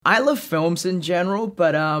I love films in general,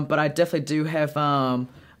 but I definitely do have a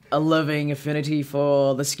loving affinity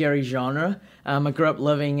for the scary genre. I grew up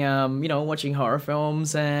loving watching horror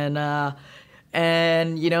films and I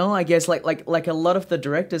guess like a lot of the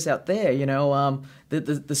directors out there,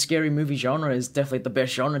 the scary movie genre is definitely the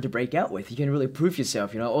best genre to break out with. You can really prove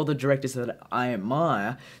yourself. All the directors that I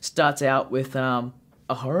admire starts out with a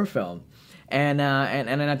horror film. And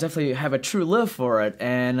I definitely have a true love for it,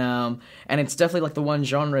 and it's definitely like the one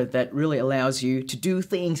genre that really allows you to do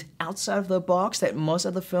things outside of the box that most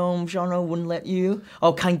other film genre wouldn't let you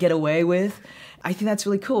or can't get away with. I think that's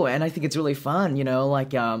really cool, and I think it's really fun,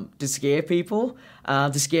 to scare people,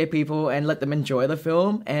 and let them enjoy the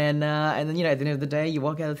film, and then at the end of the day, you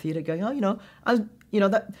walk out of the theater going,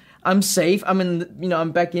 I'm safe.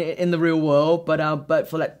 I'm back in the real world, but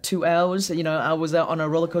for like 2 hours, I was out on a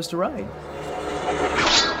roller coaster ride.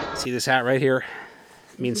 See this hat right here?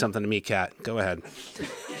 It means something to me, Kat. Go ahead.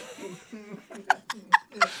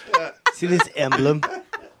 See this emblem?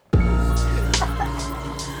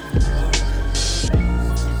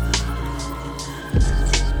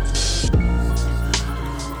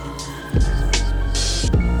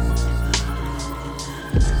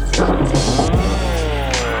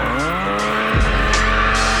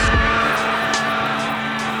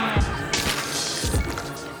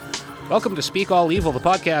 Welcome to Speak All Evil, the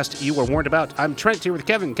podcast you were warned about. I'm Trent here with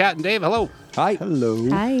Kevin, Kat, and Dave. Hello. Hi. Hello.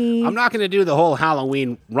 Hi. I'm not going to do the whole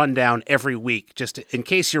Halloween rundown every week. Just in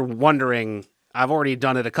case you're wondering, I've already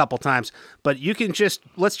done it a couple times. But you can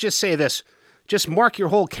let's just say this. Just mark your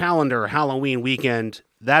whole calendar Halloween weekend.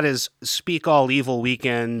 That is Speak All Evil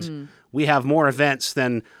weekend. We have more events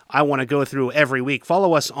than I want to go through every week.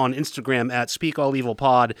 Follow us on Instagram at Speak All Evil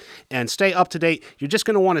Pod and stay up to date. You're just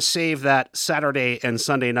going to want to save that Saturday and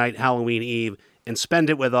Sunday night Halloween Eve and spend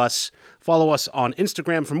it with us. Follow us on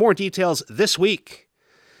Instagram for more details this week.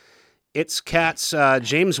 It's Kat's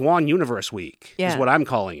James Wan Universe Week is what I'm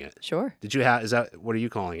calling it. Sure. What are you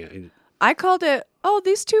calling it? I called it,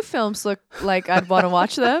 these two films look like I'd want to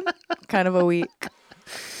watch them kind of a week.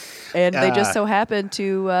 And they just so happen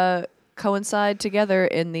to coincide together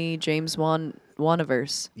in the James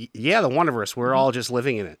Waniverse. Yeah, the Waniverse. We're all just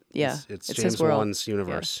living in it. Yeah. It's James Wan's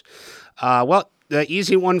universe. Yeah. Well, the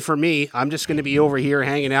easy one for me, I'm just going to be over here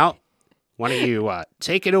hanging out. Why don't you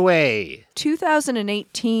take it away?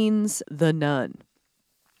 2018's The Nun.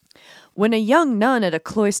 When a young nun at a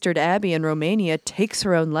cloistered abbey in Romania takes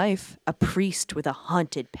her own life, a priest with a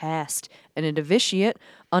haunted past and a novitiate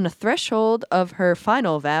on a threshold of her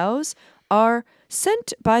final vows are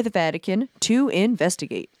sent by the Vatican to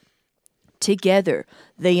investigate. Together,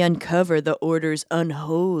 they uncover the order's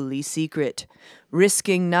unholy secret,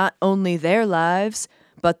 risking not only their lives,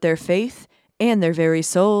 but their faith and their very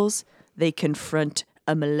souls. They confront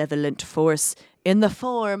a malevolent force in the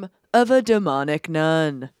form of a demonic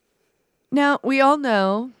nun. Now, we all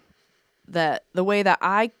know that the way that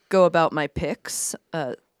I go about my picks,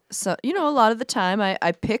 a lot of the time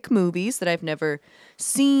I pick movies that I've never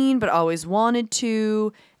seen but always wanted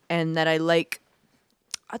to, and that I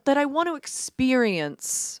want to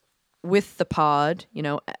experience with the pod,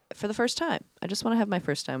 for the first time. I just want to have my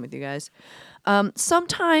first time with you guys.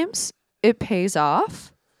 Sometimes it pays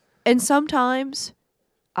off, and sometimes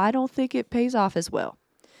I don't think it pays off as well.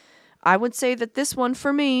 I would say that this one,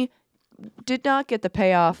 for me, did not get the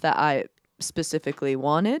payoff that I specifically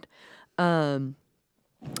wanted.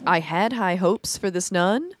 I had high hopes for this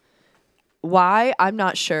nun. Why? I'm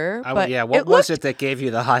not sure. What was it that gave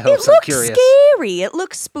you the high hopes? I'm curious. It looked scary. It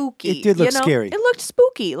looked spooky. It did look scary. It looked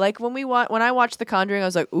spooky. Like when I watched The Conjuring, I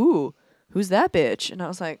was like, ooh, who's that bitch? And I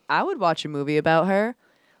was like, I would watch a movie about her.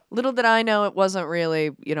 Little did I know it wasn't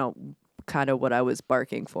really, kind of what I was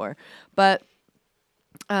barking for. But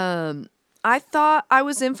I thought I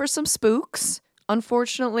was in for some spooks.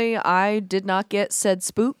 Unfortunately, I did not get said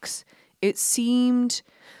spooks. It seemed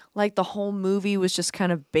like the whole movie was just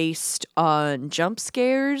kind of based on jump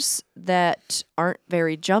scares that aren't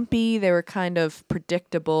very jumpy. They were kind of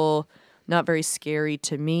predictable, not very scary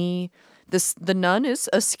to me. The nun is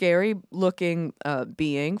a scary looking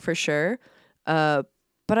being for sure. But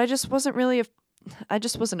I just wasn't really I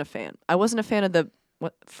just wasn't a fan. I wasn't a fan of the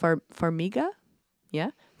Farmiga?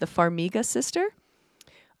 Yeah, the Farmiga sister.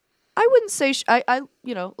 I wouldn't say I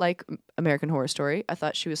like American Horror Story. I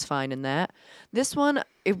thought she was fine in that. This one,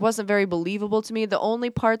 it wasn't very believable to me. The only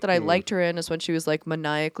part that I liked her in is when she was like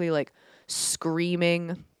maniacally like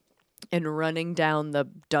screaming and running down the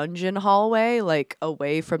dungeon hallway like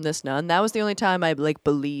away from this nun. That was the only time I like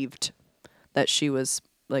believed that she was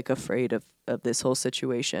like afraid of this whole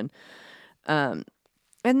situation.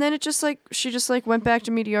 and then she just like went back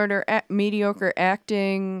to mediocre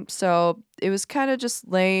acting. So it was kind of just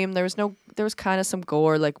lame. There was kind of some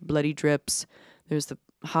gore, like bloody drips. There's the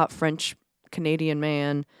hot French Canadian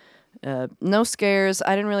man. No scares.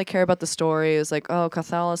 I didn't really care about the story. It was like, oh,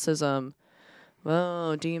 Catholicism,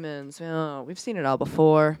 oh, demons. Oh, we've seen it all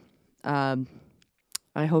before. I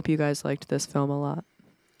hope you guys liked this film a lot.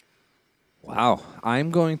 Wow. I'm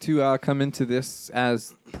going to come into this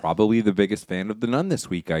as probably the biggest fan of The Nun this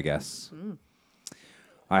week, I guess.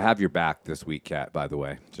 I have your back this week, Kat, by the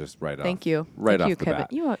way. Just right off. Thank you. Right Thank off you, the Kevin.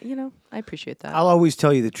 bat. You know, I appreciate that. I'll always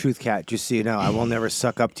tell you the truth, Kat, just so you know. I will never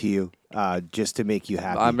suck up to you just to make you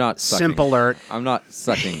happy. I'm not sucking. Simple alert. I'm not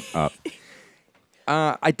sucking up.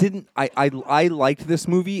 I liked this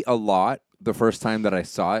movie a lot the first time that I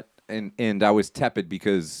saw it. And I was tepid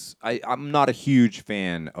because I'm not a huge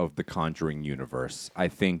fan of the Conjuring universe. I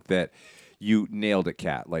think that you nailed it,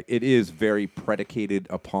 Kat. Like, it is very predicated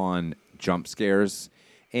upon jump scares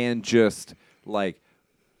and just, like,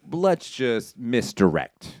 let's just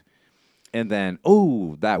misdirect. And then,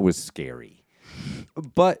 oh, that was scary.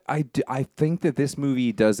 But I think that this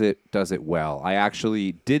movie does it well. I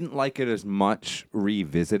actually didn't like it as much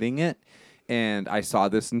revisiting it. And I saw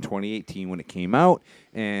this in 2018 when it came out,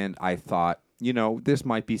 and I thought, this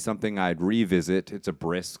might be something I'd revisit. It's a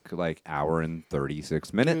brisk, like, hour and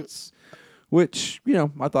 36 minutes, which,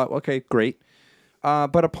 I thought, okay, great.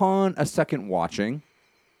 But upon a second watching,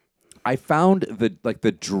 I found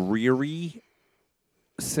the dreary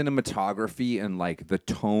cinematography and, like, the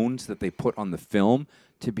tones that they put on the film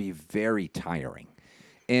to be very tiring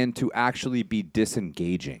and to actually be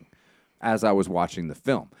disengaging as I was watching the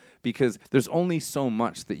film. Because there's only so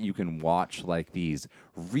much that you can watch, like, these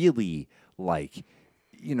really, like,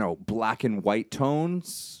 black and white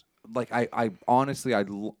tones. Like, I honestly,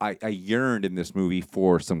 I yearned in this movie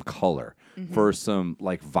for some color, for some,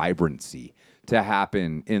 like, vibrancy to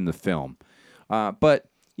happen in the film. But,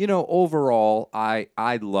 overall, I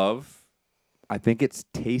think it's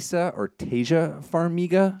Tasia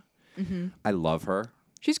Farmiga. I love her.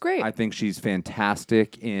 She's great. I think she's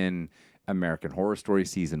fantastic in American Horror Story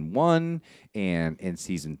Season 1 and in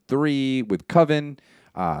Season 3 with Coven.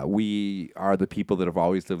 We are the people that have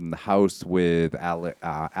always lived in the house with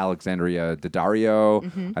Alexandria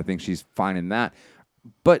Daddario. I think she's fine in that.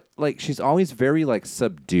 But, like, she's always very, like,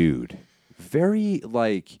 subdued. Very,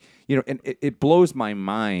 like, and it blows my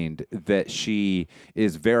mind that she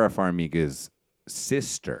is Vera Farmiga's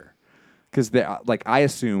sister. Because I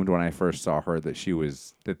assumed when I first saw her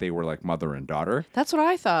that they were like mother and daughter. That's what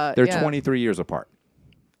I thought. They're yeah. 23 years apart.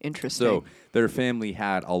 Interesting. So their family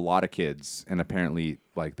had a lot of kids, and apparently,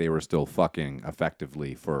 like, they were still fucking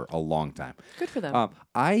effectively for a long time. Good for them.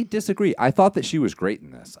 I disagree. I thought that she was great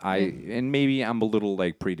in this. And maybe I'm a little,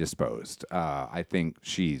 like, predisposed. I think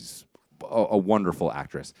she's a wonderful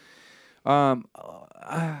actress. I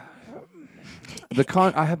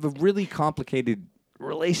have a really complicated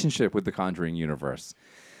relationship with the Conjuring universe.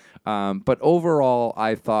 But overall,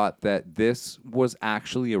 I thought that this was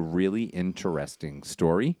actually a really interesting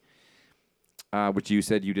story, which you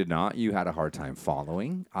said you did not. You had a hard time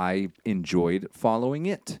following. I enjoyed following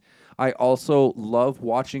it. I also love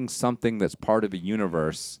watching something that's part of a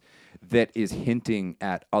universe that is hinting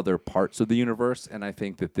at other parts of the universe, and I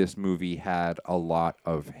think that this movie had a lot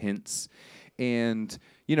of hints and,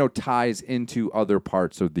 ties into other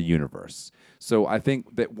parts of the universe. So I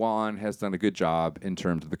think that Juan has done a good job in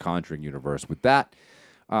terms of the Conjuring universe with that.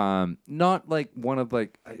 Not like one of,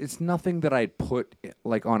 like, it's nothing that I'd put,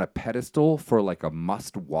 like, on a pedestal for, like, a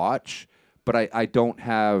must watch, but I don't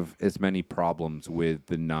have as many problems with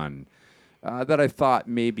The Nun that I thought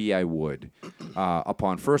maybe I would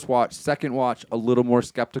upon first watch. Second watch, a little more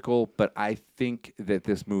skeptical, but I think that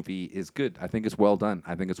this movie is good. I think it's well done.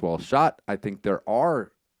 I think it's well shot. I think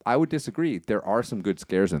I would disagree. There are some good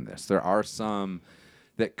scares in this. There are some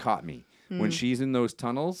that caught me. When she's in those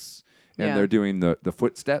tunnels and they're doing the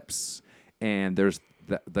footsteps, and there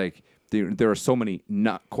are so many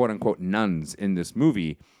quote unquote nuns in this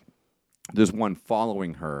movie. There's one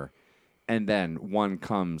following her, and then one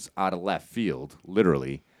comes out of left field,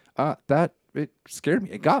 literally. It scared me.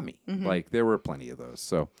 It got me. Like, there were plenty of those.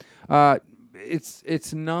 So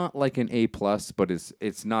it's not like an A+, but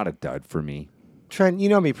it's not a dud for me. Trent, you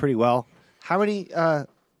know me pretty well. How many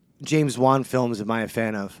James Wan films am I a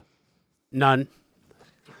fan of? None.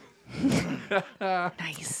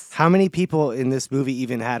 Nice. How many people in this movie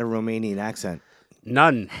even had a Romanian accent?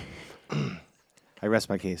 None. I rest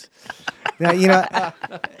my case. Now,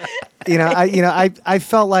 I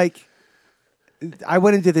felt like I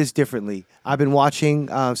went into this differently. I've been watching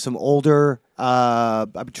some older.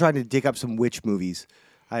 I've been trying to dig up some witch movies.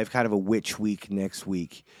 I have kind of a witch week next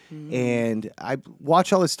week. And I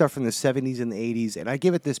watch all this stuff from the 70s and the 80s, and I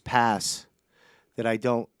give it this pass that I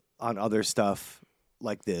don't on other stuff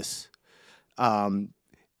like this.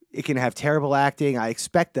 It can have terrible acting. I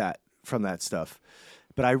expect that from that stuff.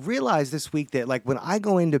 But I realized this week that, like, when I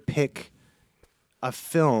go in to pick a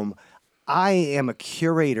film, I am a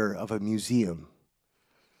curator of a museum.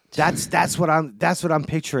 That's what I'm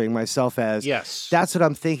picturing myself as. Yes. That's what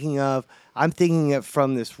I'm thinking of. I'm thinking it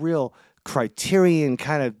from this real Criterion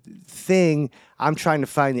kind of thing. I'm trying to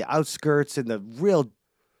find the outskirts and the real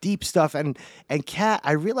deep stuff. And Kat,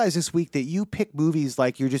 I realized this week that you pick movies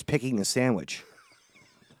like you're just picking a sandwich.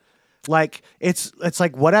 Like it's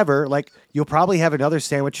like whatever. Like you'll probably have another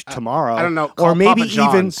sandwich tomorrow. I don't know. Or Call maybe Papa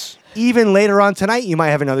John's. even later on tonight you might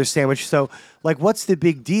have another sandwich. So like, what's the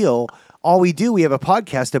big deal? All we have a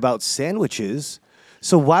podcast about sandwiches.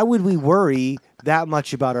 So why would we worry that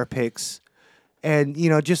much about our picks? And,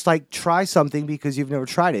 just like try something because you've never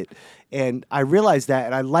tried it. And I realized that,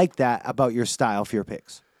 and I like that about your style for your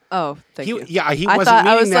picks. Oh, thank you. Yeah, he I wasn't thought- I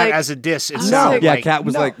meaning was that like- as a diss. It was sounded like- Yeah, like Kat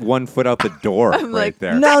was like 1 foot out the door right like,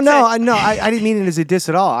 there. No, I didn't mean it as a diss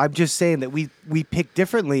at all. I'm just saying that we pick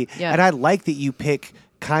differently. Yeah. And I like that you pick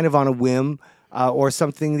kind of on a whim or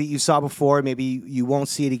something that you saw before. Maybe you won't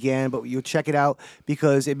see it again, but you'll check it out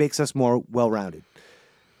because it makes us more well-rounded.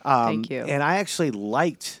 Thank you. And I actually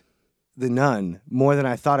liked The Nun more than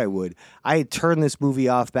I thought I would. I had turned this movie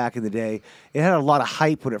off back in the day. It had a lot of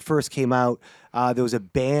hype when it first came out. There was a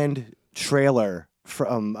banned trailer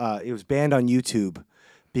from it was banned on YouTube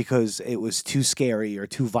because it was too scary or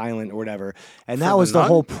too violent or whatever. And that For was The the Nun?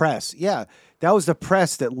 whole press. Yeah, that was the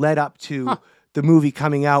press that led up to the movie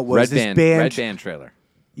coming out. Was Red this band, banned? red band trailer.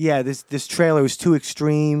 Yeah, this trailer was too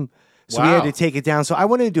extreme, so we had Wow. to take it down. So I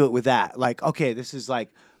wanted to do it with that. Like, okay, this is like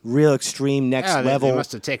real extreme, next yeah, level, they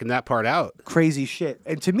must have taken that part out. crazy shit.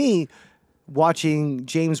 And to me, watching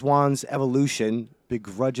James Wan's evolution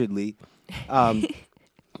begrudgingly,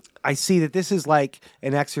 I see that this is like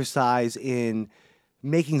an exercise in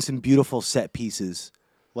making some beautiful set pieces.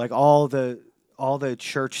 Like all the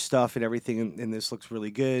church stuff and everything in this looks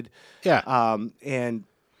really good. Yeah. And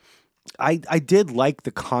I did like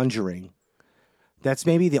The Conjuring. That's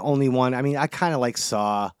maybe the only one. I mean, I kind of like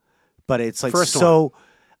Saw, but it's like First so.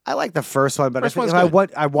 I like the first one, but First I think one's if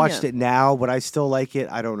good. I watched Yeah. it now, would I still like it?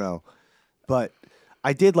 I don't know, but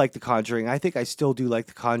I did like The Conjuring. I think I still do like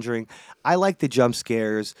The Conjuring. I like the jump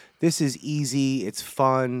scares. This is easy. It's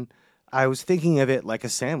fun. I was thinking of it like a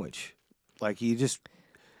sandwich, like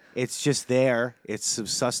it's just there. It's some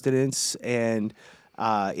sustenance, and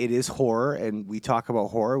it is horror. And we talk about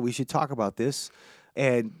horror. We should talk about this.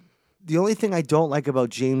 And the only thing I don't like about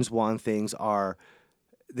James Wan things are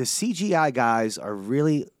the CGI guys are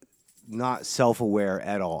really not self-aware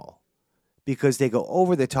at all because they go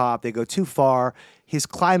over the top. They go too far. His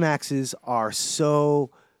climaxes are so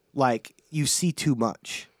like you see too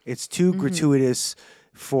much. It's too gratuitous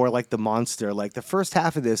for like the monster. Like the first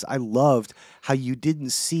half of this, I loved how you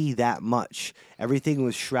didn't see that much. Everything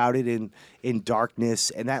was shrouded in darkness,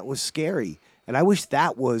 and that was scary. And I wish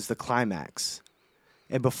that was the climax.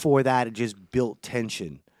 And before that, it just built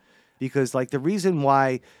tension. Because like the reason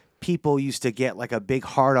why people used to get like a big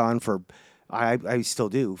hard-on for, I still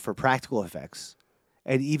do, for practical effects,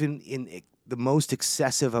 and even in the most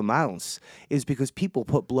excessive amounts, is because people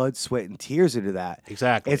put blood, sweat, and tears into that.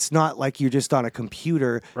 Exactly. It's not like you're just on a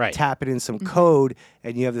computer Right. tapping in some code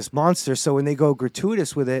and you have this monster. So when they go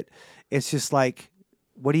gratuitous with it, it's just like,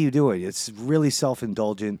 what are you doing? It's really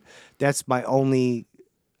self-indulgent. That's my only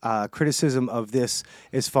criticism of this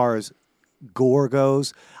as far as gore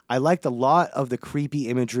goes. I liked a lot of the creepy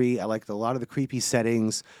imagery. I liked a lot of the creepy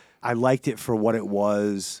settings. I liked it for what it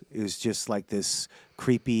was. It was just like this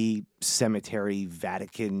creepy cemetery,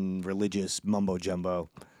 Vatican religious mumbo jumbo.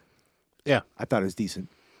 Yeah. I thought it was decent.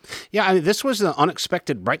 Yeah, I mean, this was an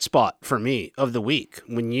unexpected bright spot for me of the week.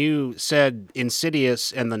 When you said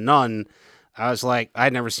Insidious and The Nun, I was like,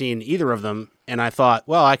 I'd never seen either of them, and I thought,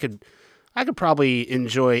 well, I could probably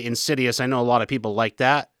enjoy Insidious. I know a lot of people like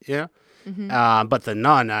that, yeah. But The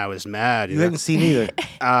Nun, I was mad. You hadn't seen either.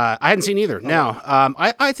 I hadn't seen either. No,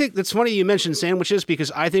 I think it's funny you mentioned sandwiches because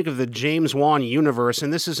I think of the James Wan universe,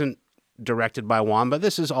 and this isn't directed by Wan, but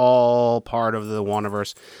this is all part of the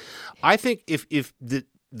Waniverse. I think if the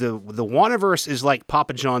Waniverse is like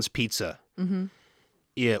Papa John's pizza.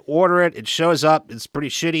 You order it, it shows up, it's pretty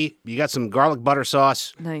shitty. You got some garlic butter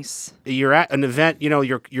sauce. Nice. You're at an event, your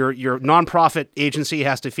nonprofit agency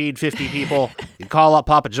has to feed 50 people. You call up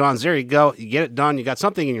Papa John's. There you go. You get it done. You got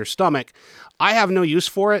something in your stomach. I have no use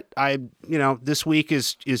for it. This week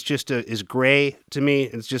is gray to me.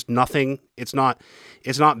 It's just nothing. It's not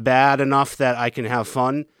bad enough that I can have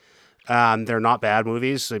fun. They're not bad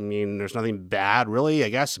movies. I mean, there's nothing bad really, I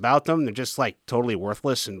guess, about them. They're just like totally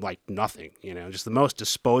worthless and like nothing, just the most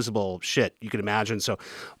disposable shit you could imagine. So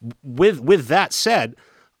with that said,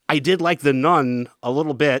 I did like The Nun a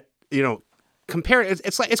little bit, compare it.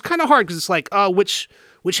 It's kind of hard because it's like, oh, which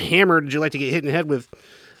hammer did you like to get hit in the head with?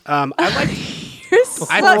 I like.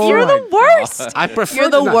 You're the worst. I prefer. You're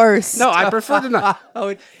the worst. No, I prefer to not.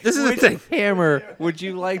 This is the thing. Hammer would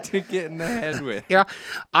you like to get in the head with? Yeah,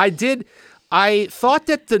 I did. I thought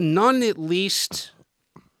that The Nun at least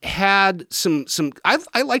had some.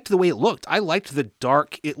 I liked the way it looked. I liked the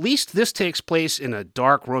dark. At least this takes place in a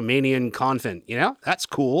dark Romanian convent. That's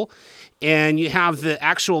cool. And you have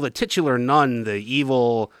the titular nun, the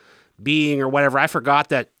evil being or whatever. I forgot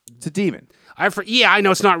that. It's a demon. I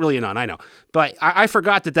know it's not really a nun. I know, but I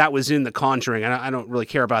forgot that was in The Conjuring. I don't really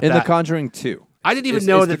care about that. In The Conjuring 2. I didn't even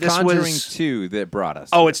know that this was The Conjuring 2 that brought us.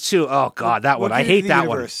 Oh, it's 2. Oh God, that one. I hate that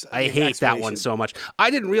one. I hate that one explanation. so much.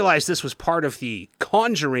 I didn't realize this was part of the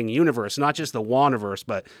Conjuring universe, not just the Waniverse,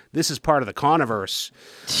 but this is part of the Coniverse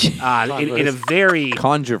in a very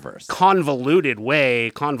Conjureverse. convoluted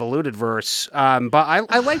way, convoluted verse. But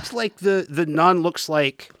I liked like the nun looks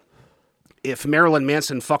like if Marilyn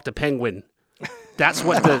Manson fucked a penguin. That's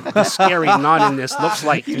what the scary nun in this looks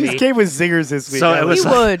like to You me. just came with zingers this week. So it was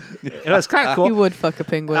You like- would. It was kind of cool. You would fuck a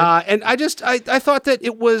penguin. And I thought that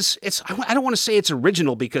I don't want to say it's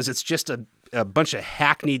original because it's just a bunch of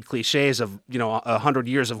hackneyed cliches of 100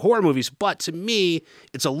 years of horror movies, but to me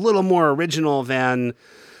it's a little more original than,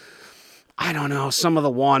 I don't know, some of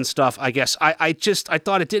the Wan stuff. I guess I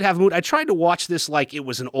thought it did have mood. I tried to watch this like it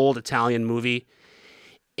was an old Italian movie,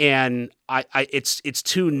 and it's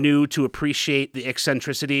too new to appreciate the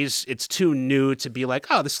eccentricities. It's too new to be like,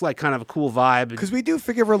 oh, this is like kind of a cool vibe. Because we do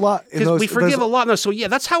forgive a lot. Because we forgive a lot. No, so yeah,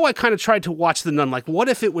 that's how I kind of tried to watch The Nun. Like, what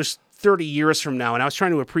if it was 30 years from now, and I was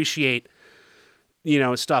trying to appreciate,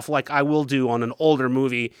 stuff like I will do on an older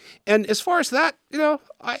movie. And as far as that,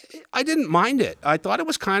 I didn't mind it. I thought it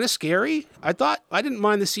was kind of scary. I didn't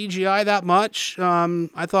mind the CGI that much.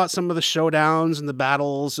 I thought some of the showdowns and the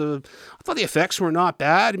battles, I thought the effects were not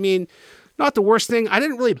bad. I mean, not the worst thing. I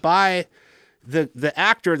didn't really buy the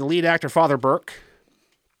lead actor, Father Burke.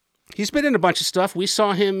 He's been in a bunch of stuff. We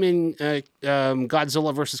saw him in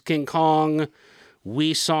Godzilla versus King Kong.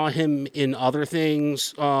 We saw him in other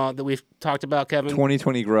things that we've talked about, Kevin.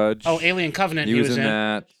 2020 Grudge. Oh, Alien Covenant. He was in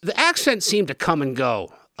that. The accent seemed to come and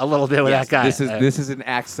go a little bit with Yes, that guy. This is an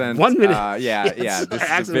accent. 1 minute. Yeah. Yes, This is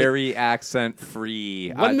accent. very accent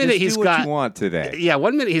free. 1 minute just he's do what got you want today. Yeah,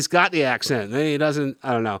 1 minute he's got the accent, then he doesn't.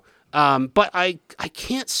 I don't know. But I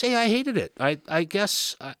can't say I hated it. I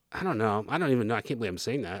guess I don't know. I don't even know. I can't believe I'm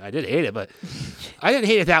saying that. I did hate it, but I didn't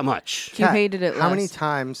hate it that much. You Kat, hated it How many less.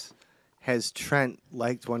 times has Trent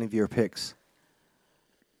liked one of your picks?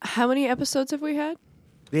 How many episodes have we had?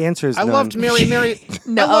 The answer is I none. loved Mary.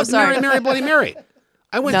 No, I loved sorry. Mary Bloody Mary.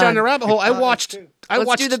 I went None. down the rabbit hole. I watched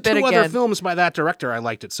Let's do the bit two other again. films by that director. I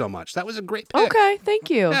liked it so much. That was a great pick. Okay, thank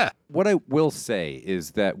you. Yeah. What I will say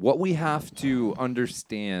is that what we have to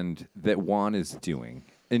understand that Juan is doing,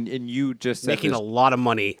 and you just said Making this, a lot of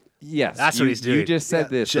money. yes, That's you, what he's doing. You just said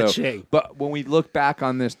this, Cha-ching. but when we look back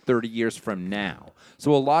on this 30 years from now,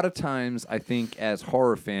 so a lot of times I think as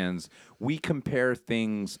horror fans we compare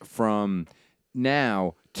things from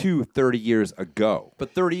now to 30 years ago.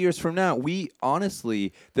 But 30 years from now,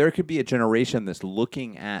 there could be a generation that's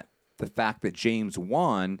looking at the fact that James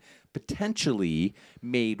Wan potentially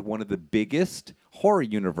made one of the biggest horror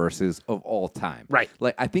universes of all time. Right.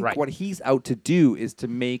 Like, I think Right. what he's out to do is to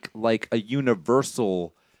make like a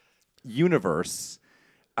universal universe.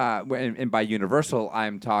 And by universal,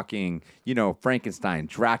 I'm talking, Frankenstein,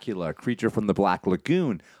 Dracula, Creature from the Black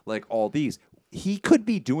Lagoon, like all these. He could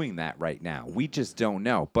be doing that right now. We just don't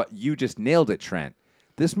know. But you just nailed it, Trent.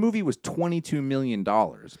 This movie was $22 million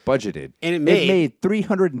budgeted. And it made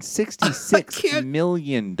 $366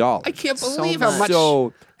 million. I can't believe how much.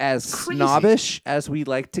 So, as Crazy. snobbish as we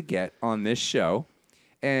like to get on this show,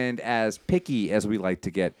 and as picky as we like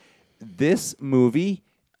to get, this movie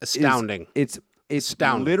Astounding. It's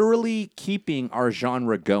Astounding. literally keeping our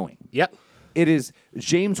genre going. Yep. It is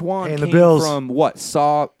James Wan Paying the came bills. from what?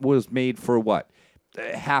 Saw was made for what?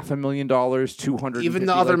 $500,000, 200. Even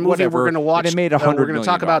the other movie whatever, we're going to watch, and it made we're $100 going to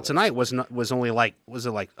talk about million. tonight was only like was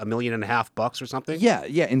it like $1.5 million or something? Yeah,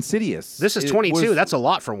 Insidious. This is It 22. was- That's a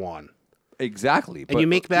lot for one. exactly. And you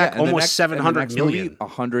make back and the almost and the $700 next million. movie,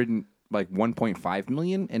 like 1.5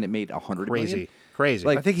 million, and it made 100 million. Crazy.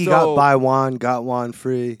 Like, I think he so- got buy one, got one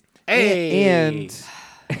free. hey, And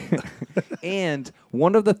and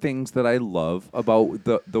one of the things that I love about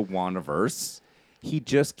the Wanaverse, he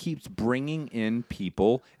just keeps bringing in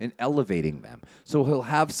people and elevating them. So he'll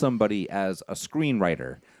have somebody as a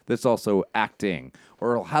screenwriter that's also acting,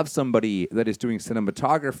 or he'll have somebody that is doing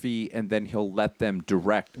cinematography, and then he'll let them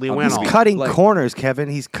direct. Lee a Winnell. He's movie. cutting Like- corners, Kevin.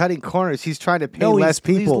 He's cutting corners. He's trying to pay No, less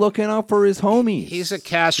he's people. looking out for his homies. He's a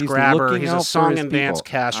cash He's grabber. looking He's a out for song his and dance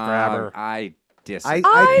people. cash grabber. I disagree.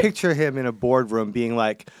 I picture him in a boardroom being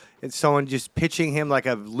like, it's someone just pitching him like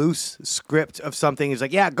a loose script of something. He's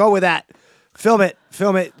like, yeah, go with that. Film it.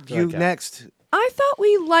 You Okay. next. I thought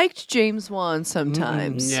we liked James Wan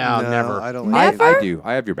sometimes. No, never. I don't Never? like it. I do.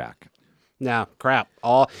 I have your back. No, crap.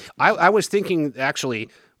 I was thinking actually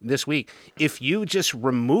this week, if you just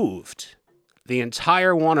removed the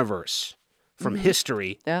entire Wanaverse from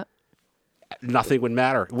history, Yeah. nothing would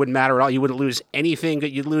matter. It wouldn't matter at all. You wouldn't lose anything.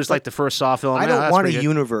 You'd lose like the first Saw film. I Yeah, don't that's want a pretty good.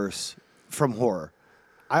 universe from horror.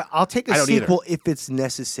 I'll take a I don't sequel if it's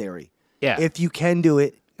necessary. Yeah. If you can do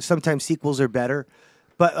it, sometimes sequels are better.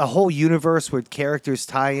 But a whole universe where characters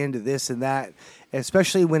tie into this and that,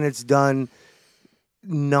 especially when it's done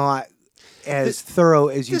not as thorough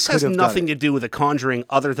as you This could has have nothing done. to do with The Conjuring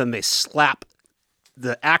other than they slap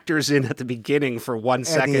the actors in at the beginning for 1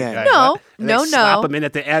 second. end. guys. No, What? And no, they slap no. them in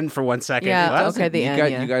at the end for 1 second. Yeah, What? okay, the you end,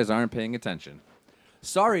 guys, yeah. you guys aren't paying attention.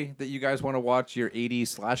 Sorry that you guys want to watch your 80s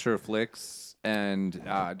slasher flicks and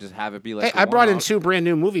just have it be like. Hey, the I brought in one-off. 2 brand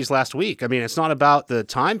new movies last week. I mean, it's not about the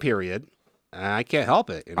time period. I can't help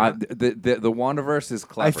it. You know? The Wandaverse is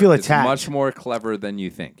clever. feel It's attacked. much more clever than you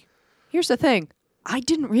think. Here's the thing. I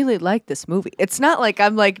didn't really like this movie. It's not like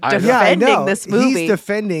I'm like I know. defending yeah, I know. this movie. He's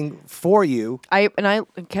defending for you. And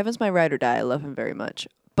Kevin's my ride or die. I love him very much.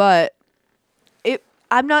 But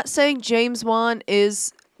I'm not saying James Wan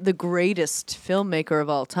is the greatest filmmaker of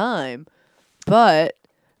all time, but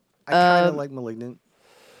I kind of like *Malignant*.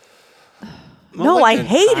 no, I Malignant,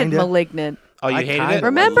 hated kinda. *Malignant*. Oh, you I hated kinda it? like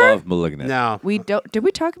Remember? I love *Malignant*. No. We don't. Did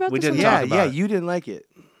we talk about We this? didn't on the- talk Yeah, about it. you didn't like it.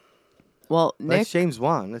 Well, That's Nick James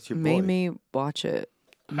Wan. That's your boy. made me watch it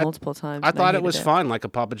multiple times. I and thought it hated was fun, like a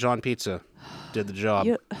Papa John pizza did the job.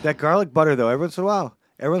 You- That garlic butter though, every once in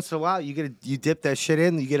a while, you dip that shit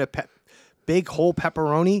in. You get a big whole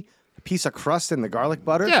pepperoni, a piece of crust in the garlic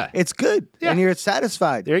butter. Yeah. It's good, Yeah. and you're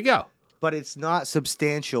satisfied. There you go. But it's not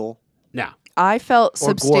substantial. Now, I felt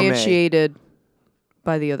Or gourmet. substantiated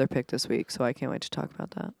by the other pick this week, so I can't wait to talk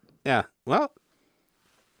about that. yeah. Well,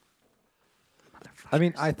 I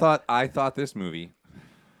mean, I thought this movie,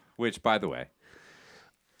 which by the way,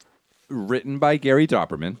 written by Gary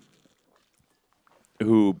Doberman,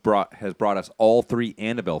 who has brought us all 3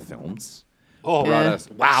 Annabelle films. oh, Brought Yeah. us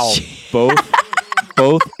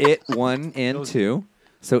both It 1 and 2.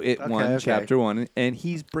 So It Okay, 1, okay. Chapter 1, and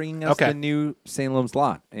he's bringing us Okay. the new Salem's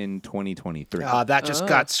Lot in 2023. that just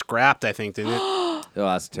got scrapped, I think, didn't it? Oh,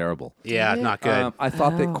 that's terrible. Yeah, not good. I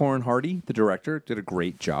thought that Corin Hardy, the director, did a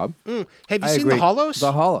great job. Have you I seen agree. The Hollows?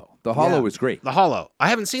 The Hollow Yeah. is great. The Hollow. I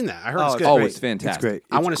haven't seen that. I heard it's it's good. Oh, great. it's fantastic. It's great.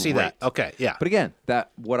 I want to It's see that. great. Okay, yeah. But again,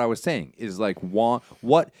 that what I was saying is like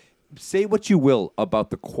say what you will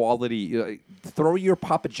about the quality. Throw your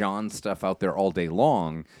Papa John stuff out there all day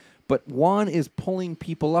long, but Juan is pulling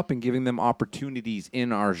people up and giving them opportunities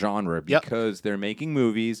in our genre Yep. because they're making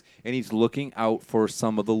movies, and he's looking out for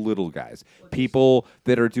some of the little guys, people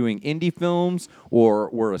that are doing indie films, or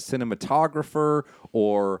were a cinematographer,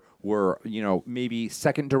 or were maybe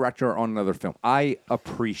second director on another film. I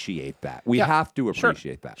appreciate that. We Yeah, have to sure,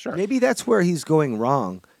 appreciate that. Sure. Maybe that's where he's going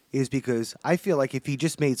wrong, is because I feel like if he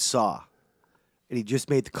just made Saw, and he just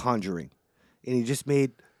made The Conjuring, and he just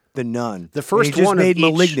made The Nun, The first and he just one made of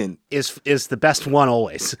each *Malignant*, is the best one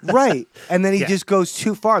always. right? And then he Yeah. just goes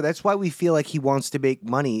too far. That's why we feel like he wants to make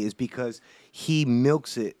money, is because he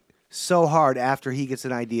milks it so hard after he gets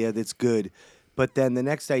an idea that's good, but then the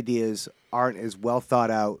next ideas aren't as well thought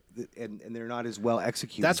out, and they're not as well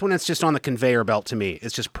executed. That's when it's just on the conveyor belt to me.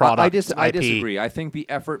 It's just product. I IP. disagree. I think the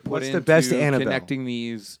effort put What's the into best Annabelle? connecting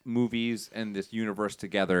these movies and this universe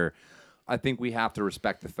together, I think we have to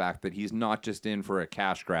respect the fact that he's not just in for a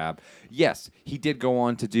cash grab. Yes, he did go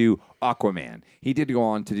on to do Aquaman. He did go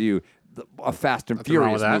on to do a Fast and Nothing wrong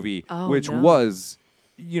Furious with that. movie, Oh, which no. was,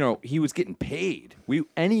 he was getting paid.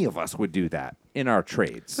 Any of us would do that in our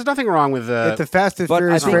trades. There's nothing wrong with if the Fast and But I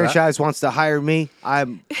Furious think- franchise wants to hire me,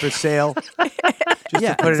 I'm for sale.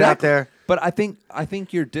 Yeah, put it out there. But I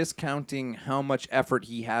think you're discounting how much effort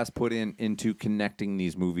he has put into connecting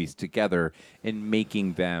these movies together and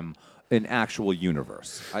making them an actual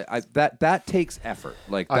universe. That takes effort.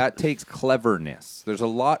 Like that takes cleverness. There's a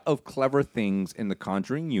lot of clever things in the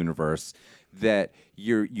Conjuring universe that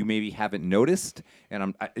you maybe haven't noticed,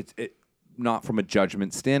 and it's not from a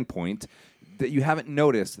judgment standpoint, that you haven't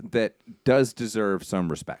noticed that does deserve some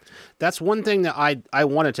respect. That's one thing that I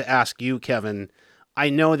wanted to ask you, Kevin. I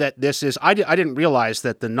know that this is I didn't realize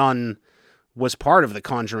that The Nun was part of the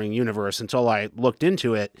Conjuring universe until I looked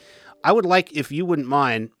into it. I would like, if you wouldn't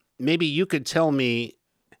mind, maybe you could tell me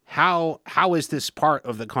how is this part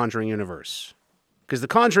of the Conjuring universe? Because the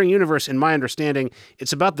Conjuring universe, in my understanding,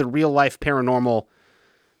 it's about the real life paranormal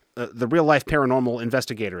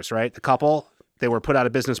investigators, right? The couple, they were put out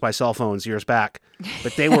of business by cell phones years back,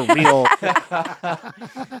 but they were real.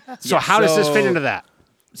 So how does this fit into that?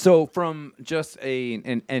 So from just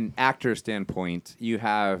an actor standpoint, you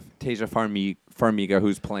have Tasia Farmiga,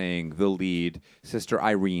 who's playing the lead, Sister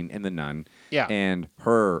Irene in The Nun. Yeah. And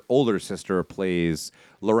her older sister plays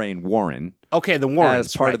Lorraine Warren. Okay, the Warrens.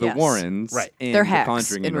 As part of the Yes. Warrens Right. in They're the hacks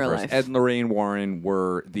Conjuring in real universe. life. Ed and Lorraine Warren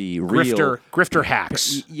were the real... Grifter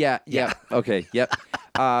hacks. Yeah. Okay, yep.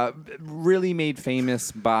 Really made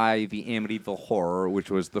famous by the Amityville Horror,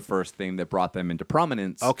 which was the first thing that brought them into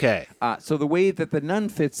prominence. Okay. So the way that The Nun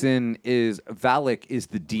fits in is Valak is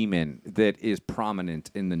the demon that is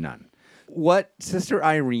prominent in The Nun. What Sister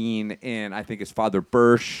Irene and I think his Father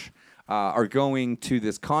Birch are going to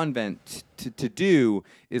this convent to do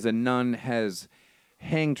is a nun has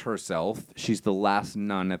hanged herself. She's the last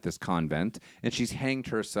nun at this convent, and she's hanged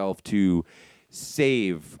herself to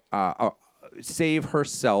save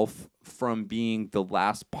herself from being the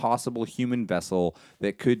last possible human vessel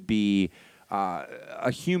that could be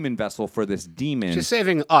a human vessel for this demon. She's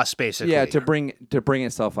saving us, basically. Yeah, to bring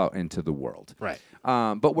itself out into the world. Right.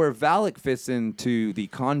 But where Valak fits into the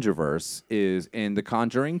Conjureverse is in The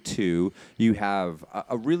Conjuring 2, you have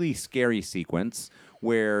a really scary sequence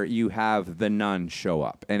where you have the nun show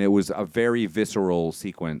up. And it was a very visceral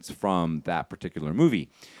sequence from that particular movie.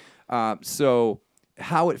 So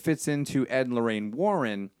how it fits into Ed and Lorraine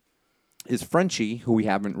Warren is Frenchie, who we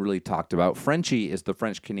haven't really talked about. Frenchie is the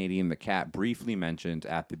French-Canadian that Kat briefly mentioned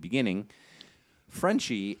at the beginning.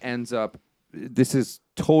 Frenchie ends up, this is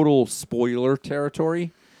total spoiler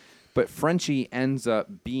territory, but Frenchie ends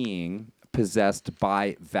up being possessed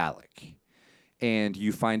by Valak. And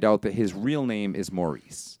you find out that his real name is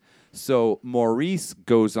Maurice. So Maurice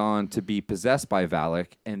goes on to be possessed by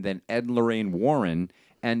Valak, and then Ed and Lorraine Warren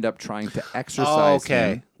end up trying to exorcise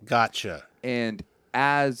him. Gotcha. And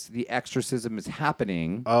as the exorcism is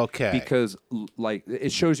happening, because like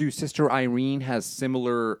it shows you Sister Irene has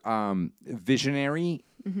similar visionary,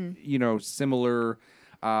 similar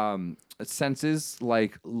senses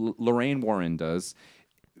like Lorraine Warren does.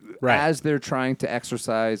 Right. As they're trying to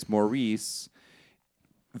exorcise Maurice,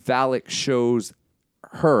 Valak shows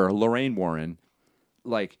her, Lorraine Warren,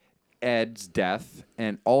 like Ed's death,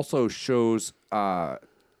 and also shows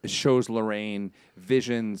Lorraine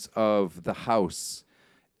visions of the house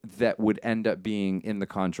that would end up being in The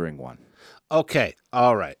Conjuring 1. Okay.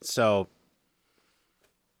 All right. So,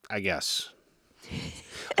 I guess.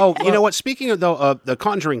 Oh, you know what? Speaking of The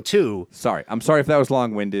Conjuring 2. Sorry. I'm sorry if that was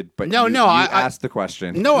long-winded, but No, you asked the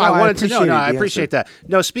question. No, I wanted to know. No, I the appreciate that.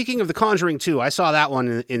 No, speaking of The Conjuring 2, I saw that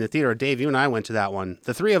one in the theater. Dave, you and I went to that one.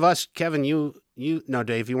 The three of us, Kevin, no,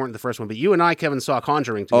 Dave, you weren't the first one, but you and I, Kevin, saw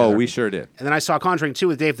Conjuring together. Oh, we sure did. And then I saw Conjuring 2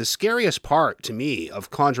 with Dave. The scariest part to me of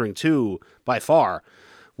Conjuring 2 by far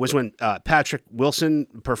was when Patrick Wilson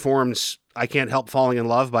performs I Can't Help Falling in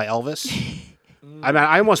Love by Elvis. I mean,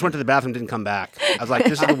 I almost went to the bathroom, didn't come back. I was like,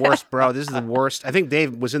 this is the worst, bro. This is the worst. I think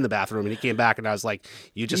Dave was in the bathroom and he came back and I was like,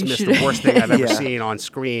 you just missed the worst thing I've ever seen on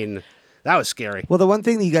screen. That was scary. Well, the one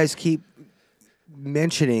thing that you guys keep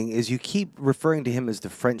mentioning is you keep referring to him as the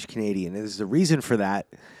French Canadian. And there's a reason for that.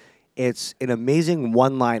 It's an amazing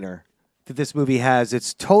one-liner that this movie has.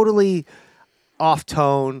 It's totally off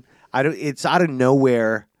tone. It's out of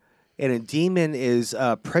nowhere. And a demon is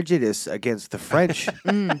prejudice against the French.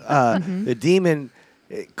 The demon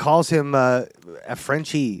calls him a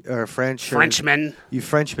Frenchie or a Frenchman. You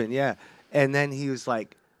Frenchman, yeah. And then he was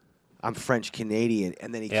like, I'm French Canadian.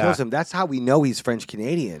 And then he Yeah. kills him. That's how we know he's French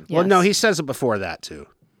Canadian. Well, no, Yes. he says it before that, too.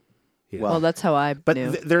 Well, that's how I But knew.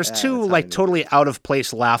 there's two that's how I like knew. totally out of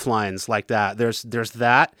place laugh lines like that. There's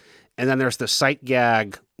that, and then there's the sight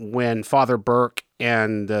gag when Father Burke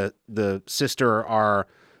and the sister are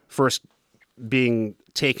first being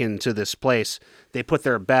taken to this place. They put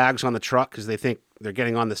their bags on the truck because they think they're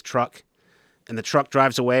getting on this truck, and the truck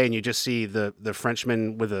drives away, and you just see the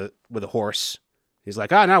Frenchman with a horse. He's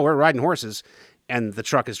like, "Oh no, we're riding horses," and the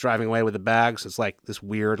truck is driving away with the bags. It's like this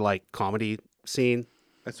weird like comedy scene.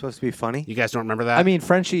 That's supposed to be funny. You guys don't remember that? I mean,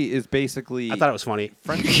 Frenchie is basically. I thought it was funny.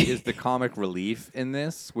 Frenchie is the comic relief in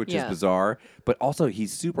this, which is bizarre, but also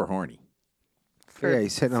he's super horny. Yeah,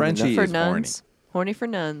 he's hitting Frenchie on the For is nuns. Horny for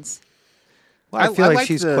nuns. Well, I feel like liked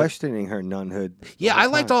she's the- questioning her nunhood. Yeah, I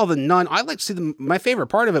liked all the nun. I liked to see my favorite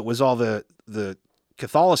part of it was all the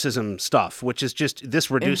Catholicism stuff, which is just this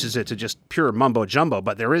reduces it to just pure mumbo jumbo.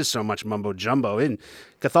 But there is so much mumbo jumbo in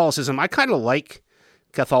Catholicism. I kind of like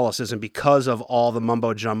Catholicism because of all the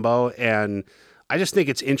mumbo jumbo, and I just think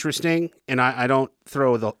it's interesting. And I don't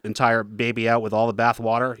throw the entire baby out with all the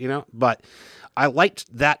bathwater, you know. But I liked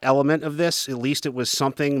that element of this. At least it was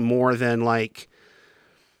something more than like.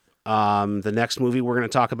 The next movie we're going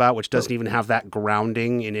to talk about, which doesn't even have that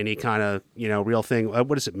grounding in any kind of, real thing.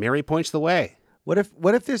 What is it? Mary Points the Way. What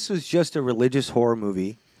if this was just a religious horror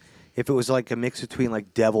movie? If it was like a mix between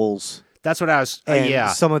like Devils That's what I was, and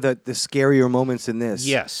some of the scarier moments in this.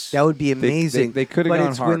 Yes. That would be amazing. they could have But gone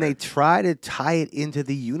it's when they harder. try to tie it into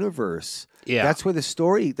the universe. Yeah. That's where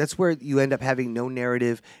that's where you end up having no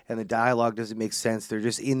narrative and the dialogue doesn't make sense. They're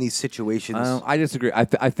just in these situations. I disagree. I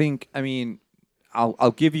think. I mean,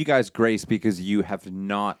 I'll give you guys grace because you have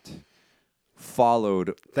not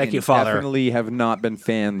followed. Thank and you, Father. Definitely have not been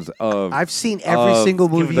fans of. I've seen every single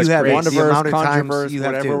movie us you have. grace. The Wandaverse, amount of times Controverse, you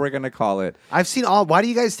have whatever to. we're gonna call it. I've seen all. Why do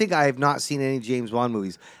you guys think I have not seen any James Bond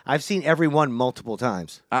movies? I've seen every one multiple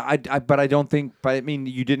times. But I don't think. But I mean,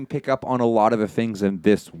 you didn't pick up on a lot of the things in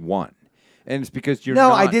this one, and it's because you're. No,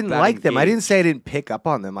 not I didn't that like them. I didn't engaged. say I didn't pick up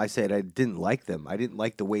on them. I said I didn't like them. I didn't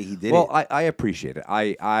like the way he did Well, it. I appreciate it.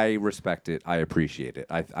 I respect it. I appreciate it.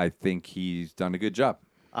 I think he's done a good job.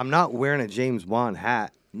 I'm not wearing a James Bond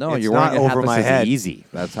hat. No, It's you're not wearing a hat over that my says head. easy.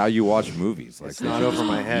 That's how you watch movies. Like It's not this over is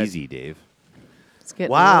my head. Easy, Dave. It's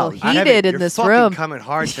getting Wow, a little heated in you're this fucking room. coming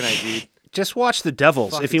hard tonight, dude. Just watch The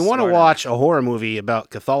Devils. If Fucking you want to smart watch a horror movie about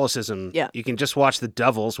Catholicism, Yeah. you can just watch The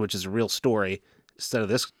Devils, which is a real story, instead of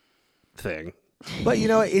this thing. But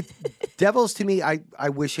Devils to me, I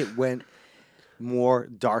wish it went more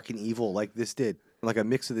dark and evil like this did. Like a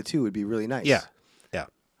mix of the two would be really nice. Yeah. Yeah.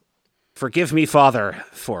 Forgive me, Father,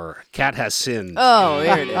 for Cat has sinned. Oh,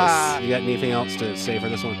 here it is. You got anything else to say for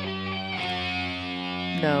this one?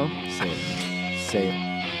 No. Say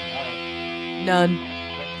it. None.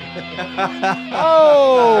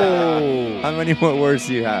 Oh! How many more words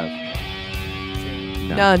do you have?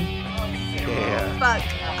 None. Yeah. Fuck.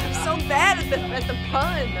 I'm so bad at the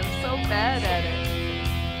pun. I'm so bad at it.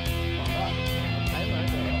 I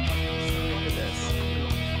love it. Look at this.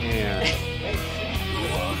 Yeah.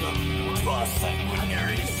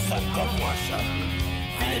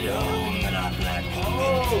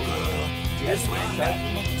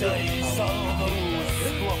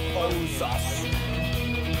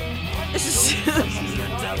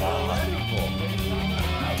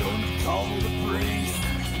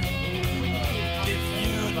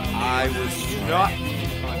 I was not.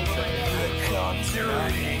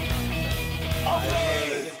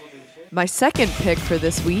 My second pick for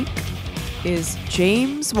this week is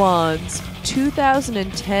James Wan's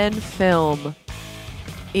 2010 film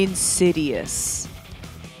Insidious.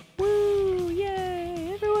 Woo!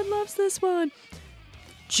 Yay! Everyone loves this one.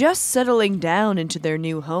 Just settling down into their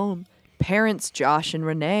new home, parents Josh and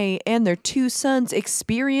Renee and their two sons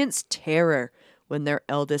experience terror when their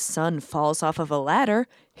eldest son falls off of a ladder,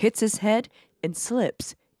 hits his head, and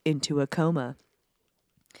slips into a coma.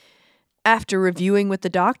 After reviewing with the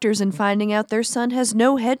doctors and finding out their son has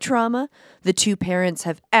no head trauma, the two parents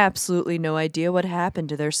have absolutely no idea what happened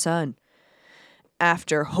to their son.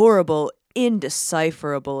 After horrible,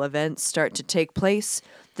 indecipherable events start to take place,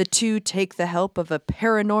 the two take the help of a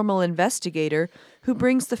paranormal investigator who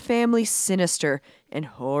brings the family sinister and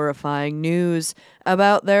horrifying news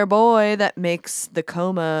about their boy that makes the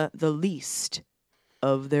coma the least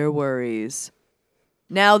of their worries.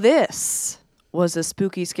 Now this was a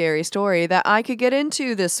spooky, scary story that I could get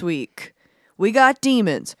into this week. We got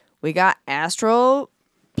demons. We got astral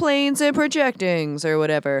planes and projectings or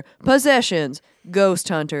whatever. Possessions. Ghost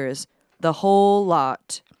hunters. The whole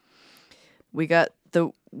lot. We got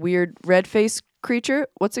the weird red face creature.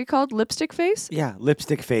 What's he called? Lipstick face? Yeah,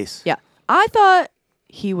 lipstick face. Yeah. I thought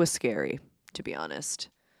he was scary, to be honest.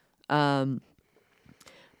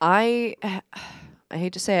 I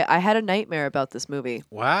hate to say it, I had a nightmare about this movie.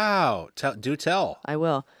 Wow. Do tell. I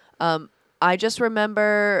will. I just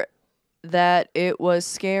remember that it was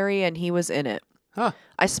scary and he was in it. Huh.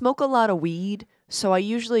 I smoke a lot of weed, so I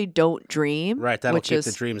usually don't dream. Right, that'll which keep is,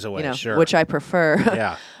 the dreams away, you know, sure. which I prefer.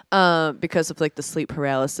 Yeah. Because of like the sleep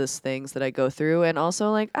paralysis things that I go through, and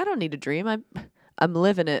also like I don't need to dream. I'm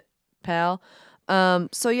living it, pal.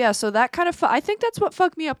 So that kind of I think that's what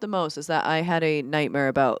fucked me up the most is that I had a nightmare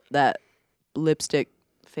about that lipstick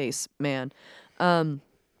face man.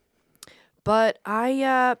 But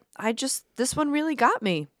I just this one really got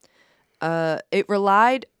me. It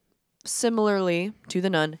relied similarly to The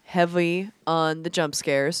Nun, heavy on the jump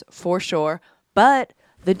scares for sure, but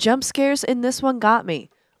the jump scares in this one got me.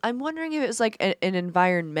 I'm wondering if it was like an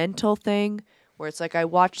environmental thing where it's like I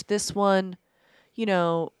watched this one,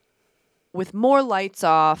 with more lights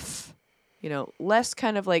off, less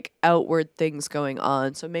kind of like outward things going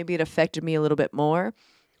on. So maybe it affected me a little bit more.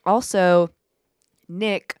 Also,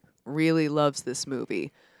 Nick really loves this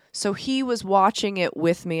movie. So he was watching it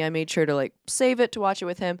with me. I made sure to like save it to watch it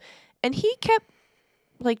with him. And he kept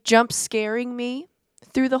like jump scaring me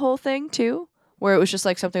through the whole thing too, where it was just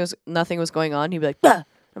like nothing was going on. He'd be like, bah!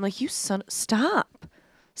 I'm like, you son, stop.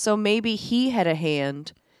 So maybe he had a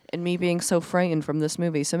hand in me being so frightened from this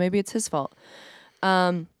movie. So maybe it's his fault.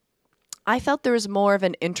 I felt there was more of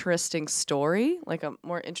an interesting story, like a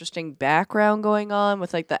more interesting background going on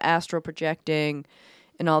with like the astral projecting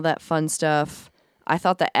and all that fun stuff. I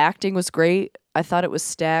thought the acting was great. I thought it was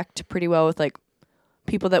stacked pretty well with like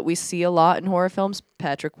people that we see a lot in horror films.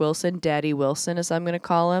 Patrick Wilson, Daddy Wilson, as I'm going to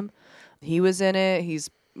call him. He was in it.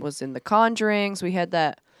 Was in The Conjurings. We had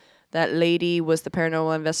that lady was the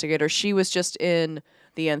paranormal investigator. She was just in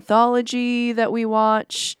the anthology that we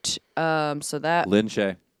watched. So that Lin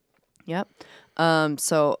Shaye. Yep.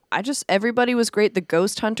 So everybody was great. The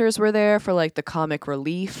ghost hunters were there for like the comic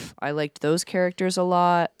relief. I liked those characters a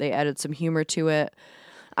lot. They added some humor to it.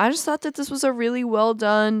 I just thought that this was a really well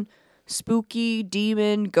done, spooky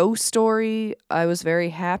demon ghost story. I was very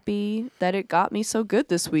happy that it got me so good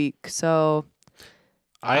this week. So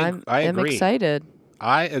I am agree. excited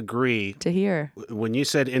I agree. to hear. When you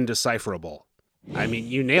said indecipherable, I mean,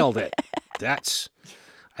 you nailed it. I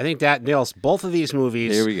think that nails both of these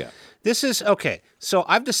movies. Here we go. This is okay. So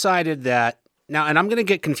I've decided that now, and I'm going to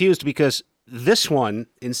get confused because this one,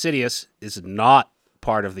 Insidious, is not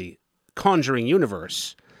part of the Conjuring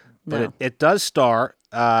universe, but No. it does star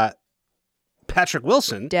Patrick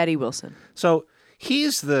Wilson. Daddy Wilson. So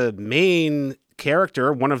he's the main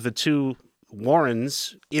character, one of the two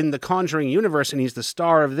Warrens in the Conjuring universe, and he's the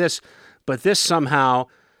star of this. But this somehow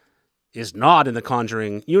is not in the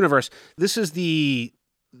Conjuring universe. This is the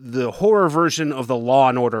horror version of the Law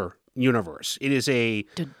and Order universe. It is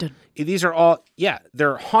Dun, dun. these are all,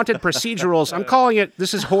 they're haunted procedurals. I'm calling it,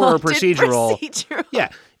 this is horror procedural. Yeah.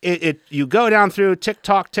 You go down through tick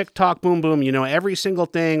tock, boom, boom, every single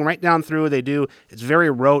thing right down through they do. It's very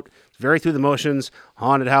rote, very through the motions,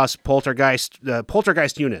 haunted house, poltergeist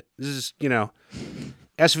unit. This is,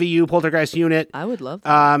 SVU poltergeist unit. I would love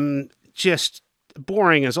that. Just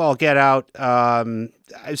boring as all get out.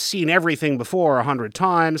 I've seen everything before 100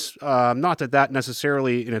 times. Not that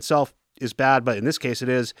necessarily in itself is bad, but in this case it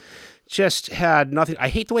is. Just had nothing. I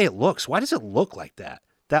hate the way it looks. Why does it look like that?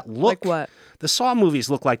 That look. Like what? The Saw movies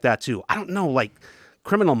look like that too. I don't know, like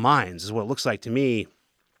Criminal Minds is what it looks like to me.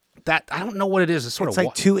 That I don't know what it is. It's It's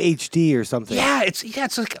like 2 HD or something. yeah, it's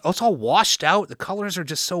like it's all washed out. The colors are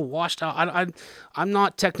just so washed out. I'm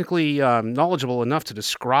not technically knowledgeable enough to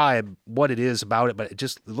describe what it is about it, but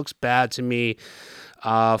it looks bad to me.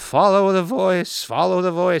 Follow the voice.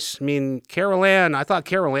 I mean, Carol Ann. I thought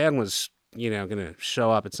Carol Ann was going to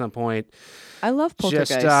show up at some point. I love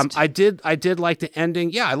Poltergeist. Just I did like the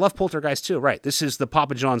ending. Yeah, I love Poltergeist too. Right, this is the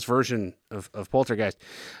Papa John's version of Poltergeist.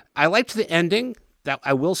 I liked the ending. That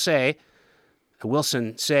I will say, but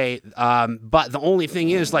the only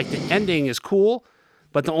thing is, like, the ending is cool,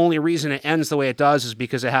 but the only reason it ends the way it does is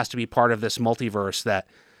because it has to be part of this multiverse that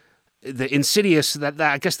the Insidious, that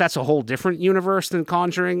I guess that's a whole different universe than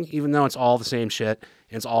Conjuring, even though it's all the same shit.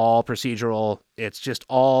 It's all procedural. It's just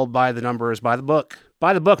all by the numbers, by the book.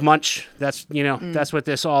 By the book, Munch. That's, that's what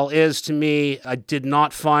this all is to me. I did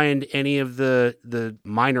not find any of the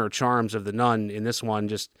minor charms of The Nun in this one.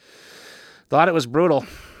 Just thought it was brutal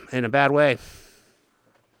in a bad way.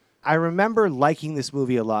 I remember liking this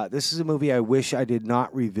movie a lot. This is a movie I wish I did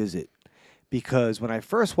not revisit because when I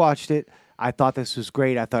first watched it, I thought this was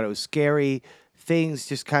great. I thought it was scary. Things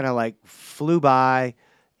just kind of like flew by,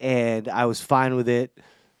 and I was fine with it.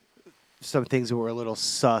 Some things that were a little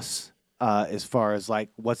sus as far as like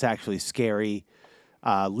what's actually scary.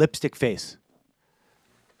 Lipstick face.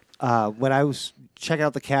 When I was checking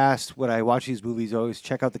out the cast, when I watch these movies, I always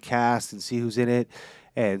check out the cast and see who's in it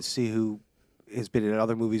and see who has been in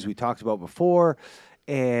other movies we talked about before.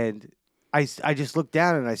 And I just look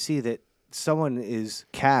down and I see that someone is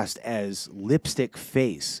cast as Lipstick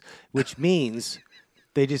Face, which means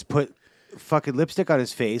they just put fucking lipstick on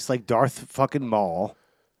his face like Darth fucking Maul.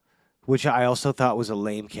 which I also thought was a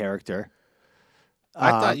lame character.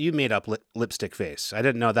 I thought you made up lipstick face. I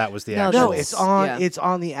didn't know that was the No, actual. No, it's on. Yeah. It's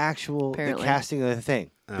on the actual the Apparently. casting of the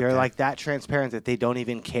thing. They're Okay. like that transparent that they don't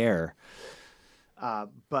even care.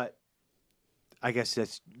 But I guess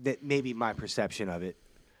that may be my perception of it.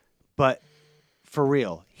 But for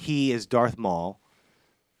real, he is Darth Maul.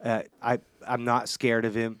 I'm not scared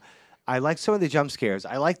of him. I like some of the jump scares.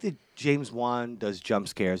 I like that James Wan does jump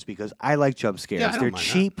scares because I like jump scares. Yeah, I don't They're mind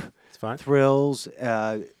that. cheap It's fine. thrills,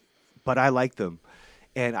 but I like them.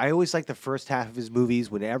 And I always like the first half of his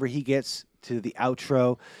movies. Whenever he gets to the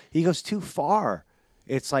outro, he goes too far.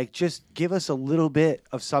 It's like, just give us a little bit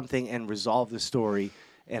of something and resolve the story,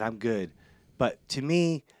 and I'm good. But to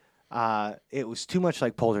me, it was too much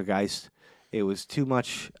like Poltergeist. It was too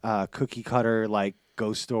much cookie cutter like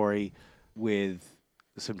Ghost Story with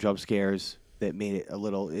some jump scares that made it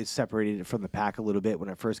it separated it from the pack a little bit when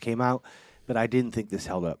it first came out. But I didn't think this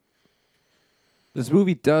held up. This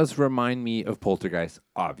movie does remind me of Poltergeist,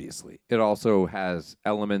 obviously. It also has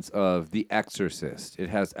elements of The Exorcist. It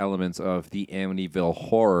has elements of the Amityville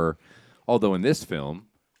Horror. Although in this film,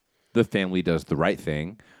 the family does the right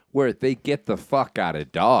thing, where they get the fuck out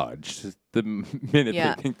of Dodge the minute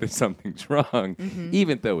Yeah. they think that something's wrong,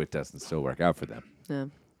 even though it doesn't still work out for them. Yeah.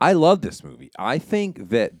 I love this movie. I think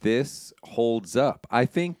that this holds up. I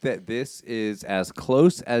think that this is as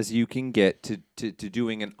close as you can get to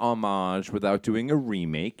doing an homage without doing a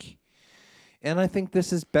remake. And I think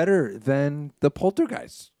this is better than the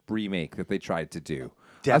Poltergeist remake that they tried to do.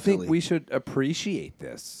 I Definitely. think we should appreciate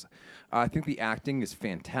this. I think the acting is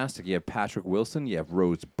fantastic. You have Patrick Wilson, you have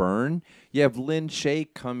Rose Byrne, you have Lynn Shay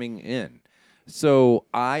coming in. So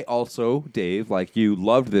I also, Dave, like you,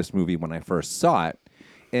 loved this movie when I first saw it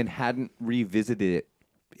and hadn't revisited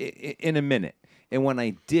it in a minute. And when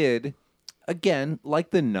I did, again,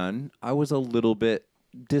 like The Nun, I was a little bit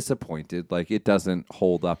disappointed. Like, it doesn't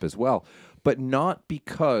hold up as well. But not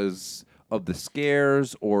because of the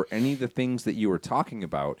scares or any of the things that you were talking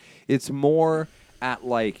about. It's more at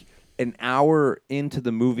like an hour into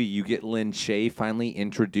the movie, you get Lynn Shay finally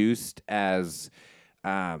introduced as...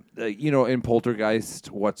 in Poltergeist,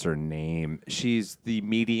 what's her name? She's the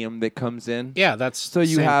medium that comes in. Yeah, that's So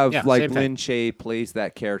you same- have yeah, like same thing. Lynn Shay plays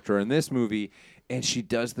that character in this movie, and she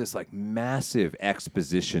does this like massive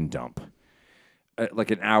exposition dump, like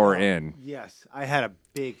an hour in, Yes, I had a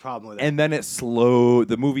big problem with that. and then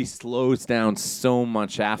the movie slows down so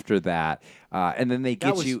much after that, and then they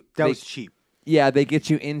get that was cheap. Yeah, they get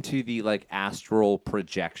you into the like astral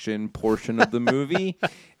projection portion of the movie,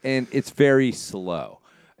 and it's very slow.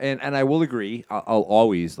 And I will agree. I'll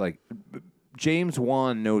always like James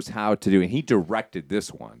Wan knows how to do it. He directed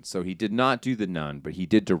this one, so he did not do The Nun, but he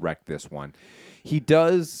did direct this one. He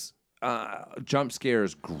does jump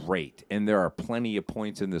scares great, and there are plenty of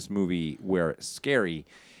points in this movie where it's scary.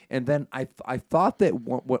 And then I thought that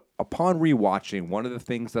upon rewatching, one of the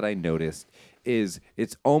things that I noticed is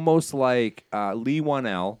it's almost like Lee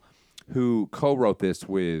Wanell, who co-wrote this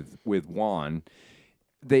with Wan.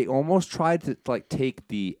 They almost tried to like take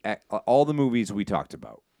all the movies we talked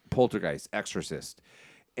about, Poltergeist, Exorcist,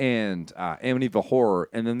 and Amityville Horror,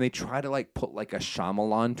 and then they try to like put like a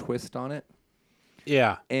Shyamalan twist on it.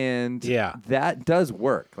 Yeah. And Yeah. that does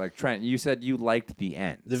work. Like Trent, you said you liked the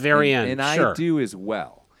end. The very end, And sure. I do as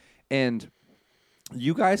well. And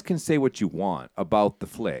you guys can say what you want about the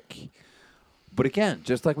flick. But again,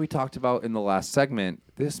 just like we talked about in the last segment,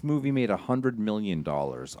 this movie made $100 million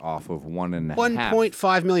off of 1.5.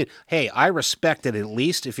 1.5 million. Hey, I respect it at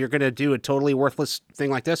least if you're going to do a totally worthless thing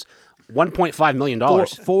like this. $1.5 million. There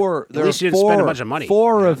least are you didn't spend a bunch of money.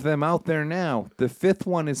 Four of them out there now. The fifth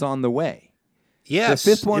one is on the way. Yes.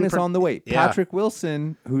 The fifth one is on the way. Yeah. Patrick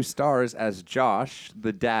Wilson, who stars as Josh,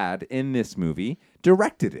 the dad, in this movie,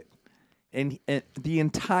 directed it. And the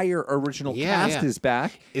entire original cast is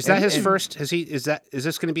back. Is that his and first? Is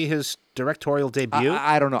this going to be his directorial debut?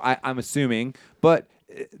 I don't know. I'm assuming. But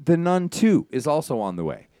The Nun 2 is also on the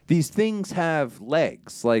way. These things have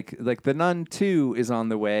legs. Like The Nun 2 is on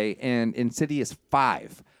the way, and Insidious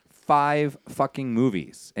 5. 5 fucking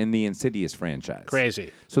movies in the Insidious franchise.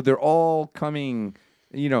 Crazy. So they're all coming,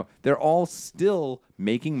 they're all still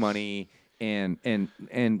making money and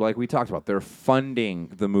like we talked about, they're funding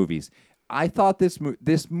the movies. I thought this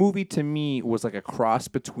movie to me was like a cross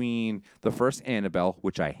between the first Annabelle,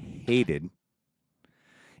 which I hated,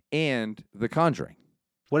 and The Conjuring.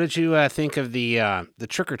 What did you think of the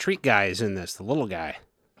trick or treat guys in this? The little guy,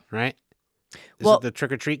 right? Is Well- it the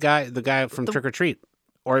trick or treat guy? The guy from Trick or Treat,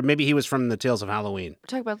 or maybe he was from the Tales of Halloween. We're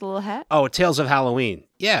talking about the little hat, Oh, Tales of Halloween.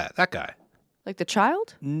 Yeah, that guy. like the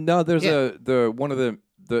child. No, there's Yeah. one of the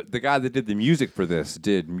the guy that did the music for this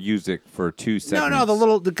did music for 2 segments. No, the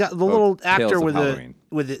little Tales actor of with Halloween.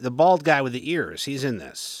 the bald guy with the ears. He's in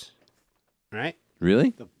this, right?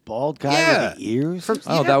 Really? The bald guy Yeah. with the ears.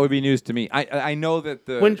 Oh, that would be news to me. I know that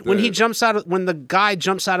When the guy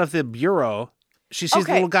jumps out of the bureau, she sees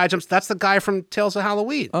the Okay. little guy jumps. That's the guy from Tales of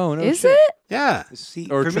Halloween. Oh no, Is shit. it? Yeah, See,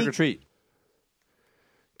 Or for Trick me, or Treat?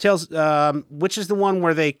 Tales. Which is the one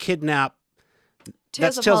where they kidnap?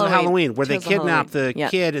 Tales That's Tales of Halloween, where Tales they of kidnap Halloween. the Yeah.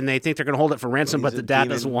 kid and they think they're going to hold it for ransom, He's but a the dad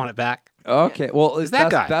demon. doesn't want it back. Okay, well, It's that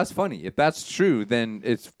guy. That's funny. If that's true, then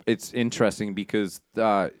it's interesting because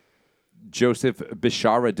Joseph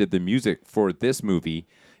Bishara did the music for this movie,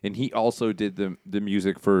 and he also did the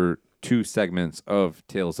music for 2 segments of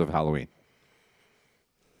Tales of Halloween.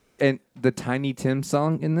 And the Tiny Tim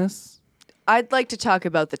song in this, I'd like to talk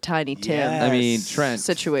about the Tiny Tim. Yeah. I mean, Yes. Trent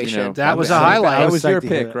Situation. you know, That was I a think highlight. That I was was your psyched to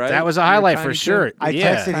hear pick, that. right? That was a Your highlight Tiny for Tim? sure. I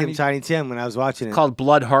Yeah. texted him Tiny Tim when I was watching it. Called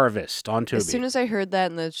Blood Harvest on Tubi. As soon as I heard that,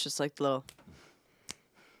 and then it's just like little,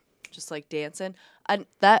 just like dancing, and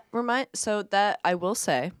that I will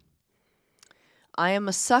say, I am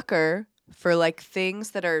a sucker for like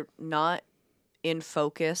things that are not in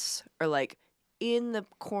focus or like in the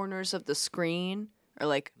corners of the screen or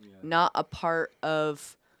like not a part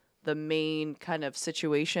of the main kind of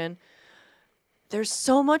situation. There's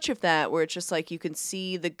so much of that where it's just like you can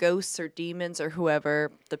see the ghosts or demons or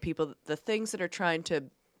whoever, the things that are trying to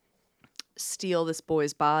steal this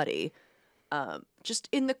boy's body, just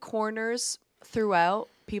in the corners throughout,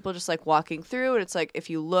 people just like walking through, and it's like if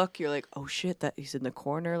you look, you're like, oh shit, that he's in the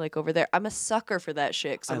corner, like over there. I'm a sucker for that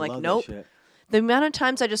shit, because I'm like, love that nope. shit. The amount of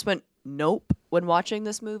times I just went nope when watching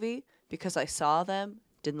this movie because I saw them,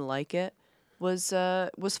 didn't like it, was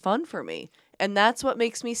fun for me, and that's what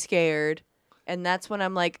makes me scared, and that's when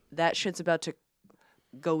I'm like, that shit's about to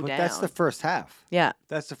go But down. that's the first half. Yeah.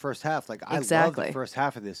 That's the first half. Like I love Exactly. the first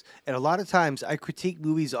half of this. And a lot of times I critique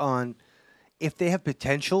movies on if they have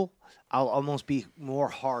potential, I'll almost be more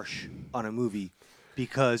harsh on a movie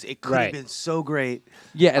because it could Right. have been so great.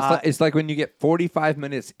 Yeah, it's like when you get 45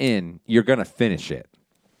 minutes in, you're gonna finish it,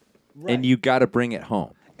 and you got to bring it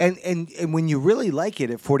home. And when you really like it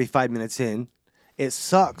at 45 minutes in, it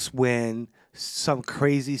sucks when some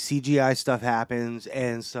crazy CGI stuff happens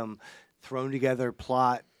and some thrown together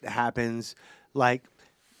plot happens. Like,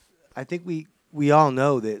 I think we all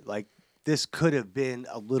know that like this could have been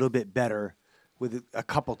a little bit better with a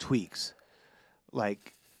couple tweaks.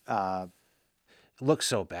 Like, It looks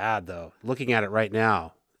so bad though. Looking at it right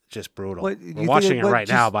now, just brutal. What, you We're think watching it- it what, right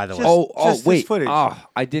just- now, by the way. just- this Wait! footage.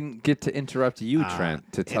 I didn't get to interrupt you,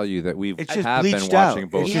 Trent, to tell you that we it's just have been bleached out. watching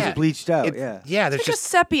both. It's Yeah. just bleached out. It- yeah. yeah. There's It's like just a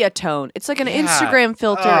sepia tone. It's like an Yeah. Instagram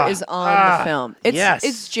filter is on the film. It's yes.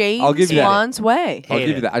 it's James I'll give you that. Wan's way. I'll Hate give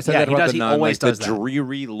you it. that. I said Yeah, that he about does- the he nun. always Like does the that.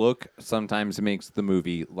 dreary look sometimes makes the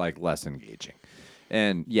movie like less engaging.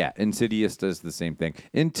 And yeah, Insidious does the same thing.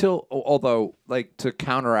 Although, like to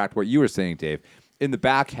counteract what you were saying, Dave, in the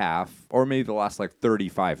back half, or maybe the last like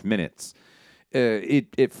 35 minutes,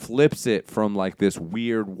 it flips it from like this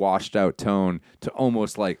weird washed out tone to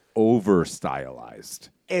almost like over stylized.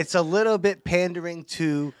 It's a little bit pandering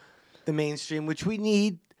to the mainstream, which we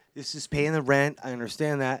need. This is paying the rent. I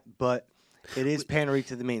understand that, but it is pandering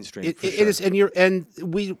to the mainstream. It for it sure. is, and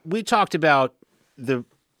we talked about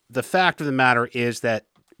the fact of the matter is that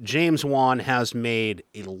James Wan has made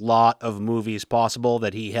a lot of movies possible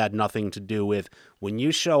that he had nothing to do with. When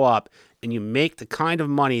you show up and you make the kind of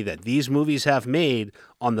money that these movies have made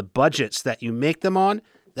on the budgets that you make them on,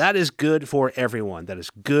 that is good for everyone. That is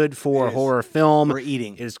good for It is. horror film. For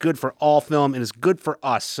eating. It is good for all film. It is good for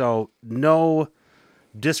us. So no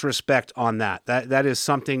disrespect on that. That is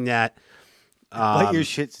something that But your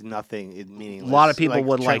shit's nothing. It meaningless. a lot of people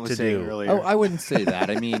would Trent like was to saying do. earlier. Oh, I wouldn't say that.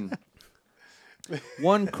 I mean,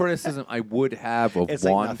 one criticism I would have of It's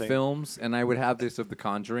like Wan nothing. films, and I would have this of The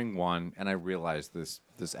Conjuring 1, and I realize this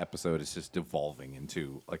episode is just devolving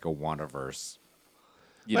into like a Waniverse.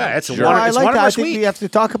 Yeah, it's a No, Wan- I it's like that. I Waniverse think week. we have to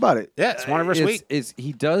talk about it. Yeah, it's Waniverse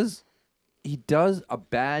week. He does a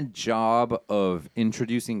bad job of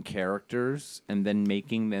introducing characters and then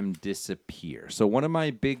making them disappear. So one of my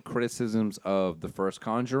big criticisms of the first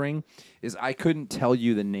Conjuring is I couldn't tell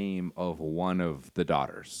you the name of one of the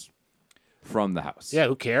daughters from the house. Yeah,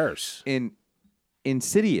 who cares? In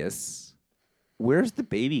Insidious, where's the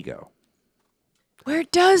baby go? Where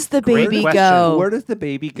does the Great baby question. go? Where does the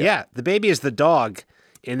baby go? Yeah, the baby is the dog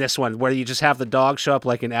in this one, where you just have the dog show up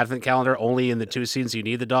like an advent calendar, only in the 2 scenes you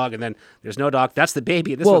need the dog, and then there's no dog. That's the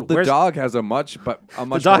baby. In this one, the dog has a much dog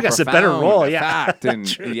more has a better profound role, yeah. effect in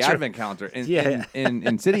True, the true. advent calendar. Yeah. In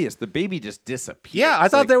Insidious, the baby just disappears. Yeah, I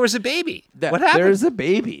thought Like, there was a baby. What happened? There's a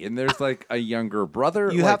baby, and there's like a younger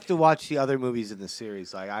brother. You like, have to watch the other movies in the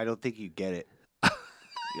series. Like, I don't think you get it.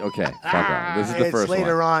 Okay, fuck off. This is the It's first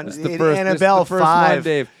later one. on. This is the In first, Annabelle this is the first 5, one,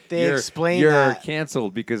 Dave. they you're, explain you're that.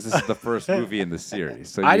 canceled because this is the first movie in the series.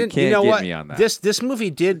 So I you didn't. can't You know get what? me on that. This movie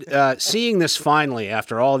did. Seeing this finally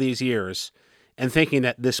after all these years, and thinking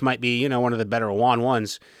that this might be one of the better Wan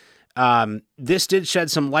ones. This did shed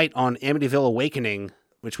some light on Amityville Awakening,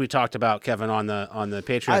 which we talked about, Kevin, on the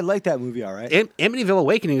Patreon. I like that movie, all right. Amityville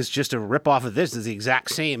Awakening is just a ripoff of this. It's the exact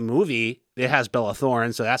same movie. It has Bella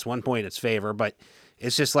Thorne, so that's one point in its favor, but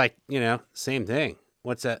it's just like, same thing.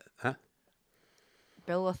 What's that? Huh?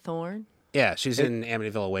 Bella Thorne. Yeah, she's in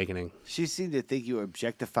Amityville Awakening. She seemed to think you were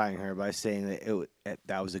objectifying her by saying that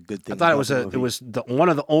that was a good thing. I thought about it was one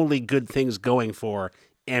of the only good things going for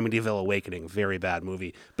Amityville Awakening. Very bad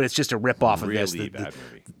movie, but it's just a ripoff of this. Really bad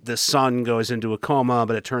movie. The son goes into a coma,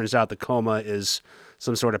 but it turns out the coma is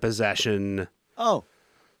some sort of possession. Oh,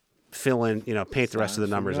 Fill in, paint the rest of the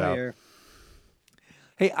numbers out.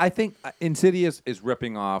 Hey, I think Insidious is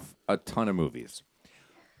ripping off a ton of movies.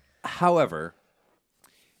 However,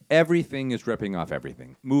 everything is ripping off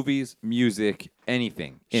everything. Movies, music,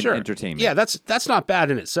 anything in Sure. entertainment. Yeah, that's not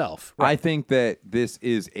bad in itself. I think that this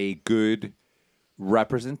is a good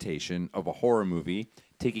representation of a horror movie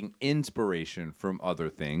taking inspiration from other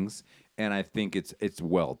things, and I think it's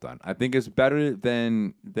well done. I think it's better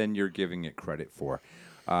than you're giving it credit for.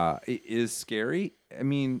 It is scary. I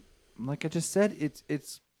mean, like I just said,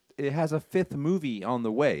 it has a 5th movie on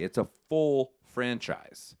the way. It's a full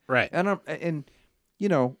franchise, Right. And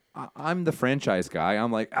I'm the franchise guy.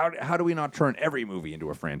 I'm like, how do we not turn every movie into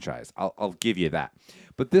a franchise? I'll give you that.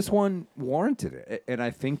 But this one warranted it, and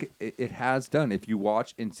I think it has done. If you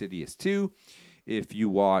watch Insidious 2, if you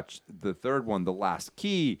watch the 3rd one, The Last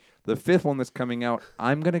Key, the 5th one that's coming out,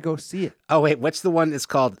 I'm going to go see it. Oh, wait, what's the one that's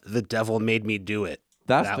called The Devil Made Me Do It?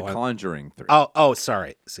 That's That The one. Conjuring 3. Oh,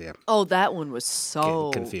 sorry. See, I'm Oh, that one was getting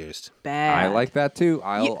so confused. bad. I like that too.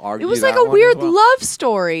 I'll argue It was that like a one as weird well. love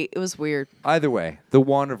story. It was weird. Either way, the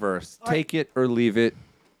Wandaverse, take it or leave it.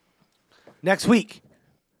 next week.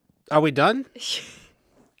 Are we done?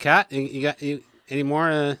 Kat, you got any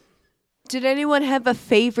more? Did anyone have a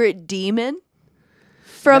favorite demon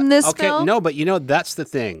from this Okay, film? no, but that's the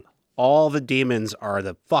thing. All the demons are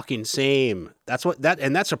the fucking same.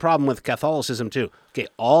 That's a problem with Catholicism too. Okay,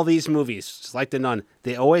 all these movies, just like The Nun,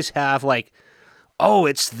 they always have like, oh,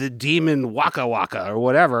 it's the demon Waka Waka or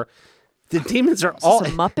whatever. The demons are all a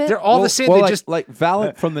Muppet? They're all the same. Well, they like, just like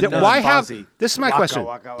Valak from the Nun. why have Fozzie. this is my Waka, question.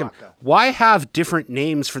 waka, Kim, waka. Why have different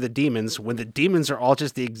names for the demons when the demons are all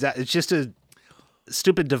just the exact? It's just a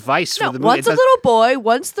stupid device No, for the movie. one's a little boy,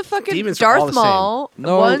 one's the fucking Demons are all Darth the same. Maul,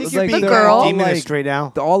 No, one's it's like the they're girl. all Demonist right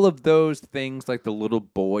now. All of those things, like the little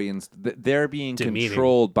boy, and they're being Demeaning.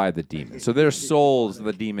 controlled by the demons. So their souls,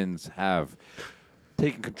 the demons have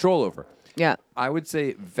taken control over. Yeah. I would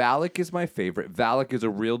say Valak is my favorite. Valak is a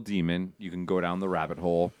real demon. You can go down the rabbit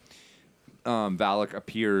hole. Valak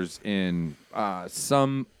appears in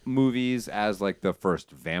some movies as like the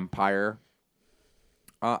first vampire.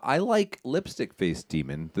 I like Lipstick Face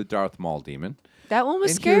Demon, the Darth Maul demon. That one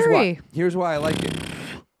was And here's scary. why. Here's why I like it.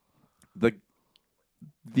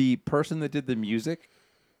 The person that did the music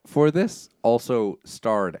for this also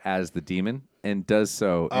starred as the demon and does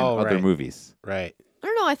so in other right. movies. Right. I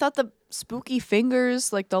don't know. I thought the spooky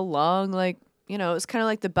fingers, like the long, it was kind of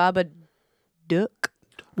like the Baba Duck.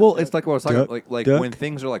 Well, it's like what I was talking Duck, about, like duck. when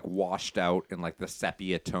things are like washed out in like the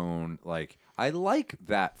sepia tone. Like I like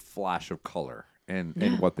that flash of color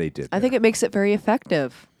and what they did. I think it makes it very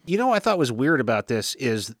effective. You know what I thought was weird about this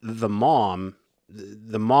is the mom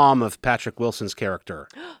of Patrick Wilson's character.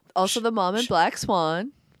 Also, the mom in Black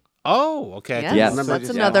Swan. Oh, okay. Yes, Yes. Remember that's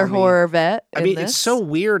this. another horror vet. I in mean, this. it's so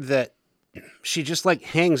weird that she just like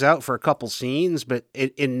hangs out for a couple scenes, but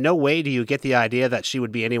in no way do you get the idea that she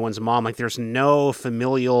would be anyone's mom. Like, there's no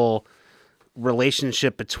familial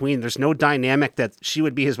relationship there's no dynamic that she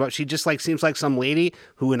would be his mom. She just like seems like some lady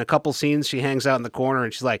who in a couple scenes she hangs out in the corner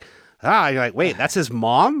and she's like, you're like, wait, that's his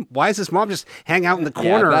mom? Why is his mom just hang out in the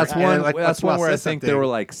corner? Yeah, that's And, one. like, That's what's one where I this think thing? there were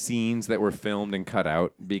like scenes that were filmed and cut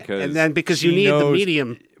out because And then because she you need the knows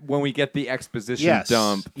medium. when we get the exposition Yes,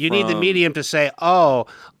 dump. you need the from- medium to say, "Oh,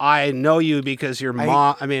 I know you because your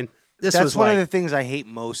mom." I mean, this That's was one like, of the things I hate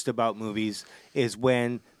most about movies is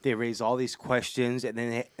when they raise all these questions and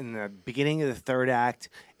then in the beginning of the third act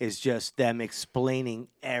is just them explaining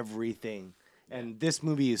everything. And this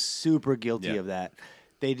movie is super guilty Yeah. of that.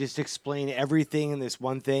 They just explain everything in this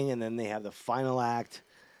one thing, and then they have the final act,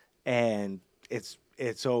 and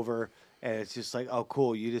it's over, and it's just like, oh,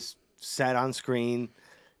 cool. You just sat on screen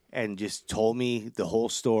and just told me the whole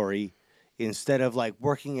story instead of like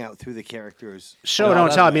working out through the characters. Show, No, don't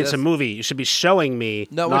that's- tell. I mean, it's a that's- movie. You should be showing me,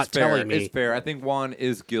 No, not it's fair. telling me. It's fair. I think Juan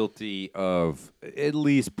is guilty of, at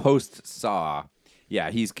least post Saw,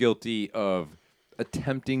 he's guilty of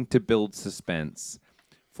attempting to build suspense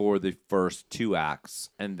for the first 2 acts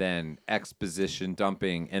and then exposition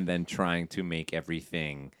dumping and then trying to make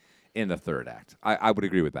everything in the 3rd act. I would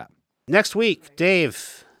agree with that. Next week,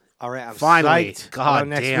 Dave. All right, I'm Finally, psyched. God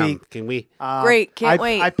next damn! week. Can we? Great, can't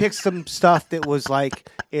wait. I picked some stuff that was like,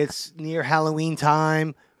 it's near Halloween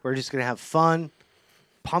time. We're just going to have fun.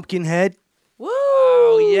 Pumpkinhead, Woo!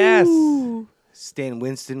 Oh, yes. Stan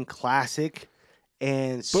Winston classic,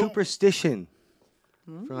 and Superstition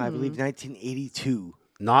from, I believe, 1982.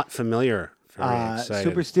 Not familiar. Very excited.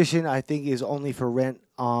 Superstition, I think, is only for rent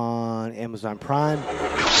on Amazon Prime,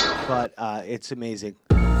 but it's amazing.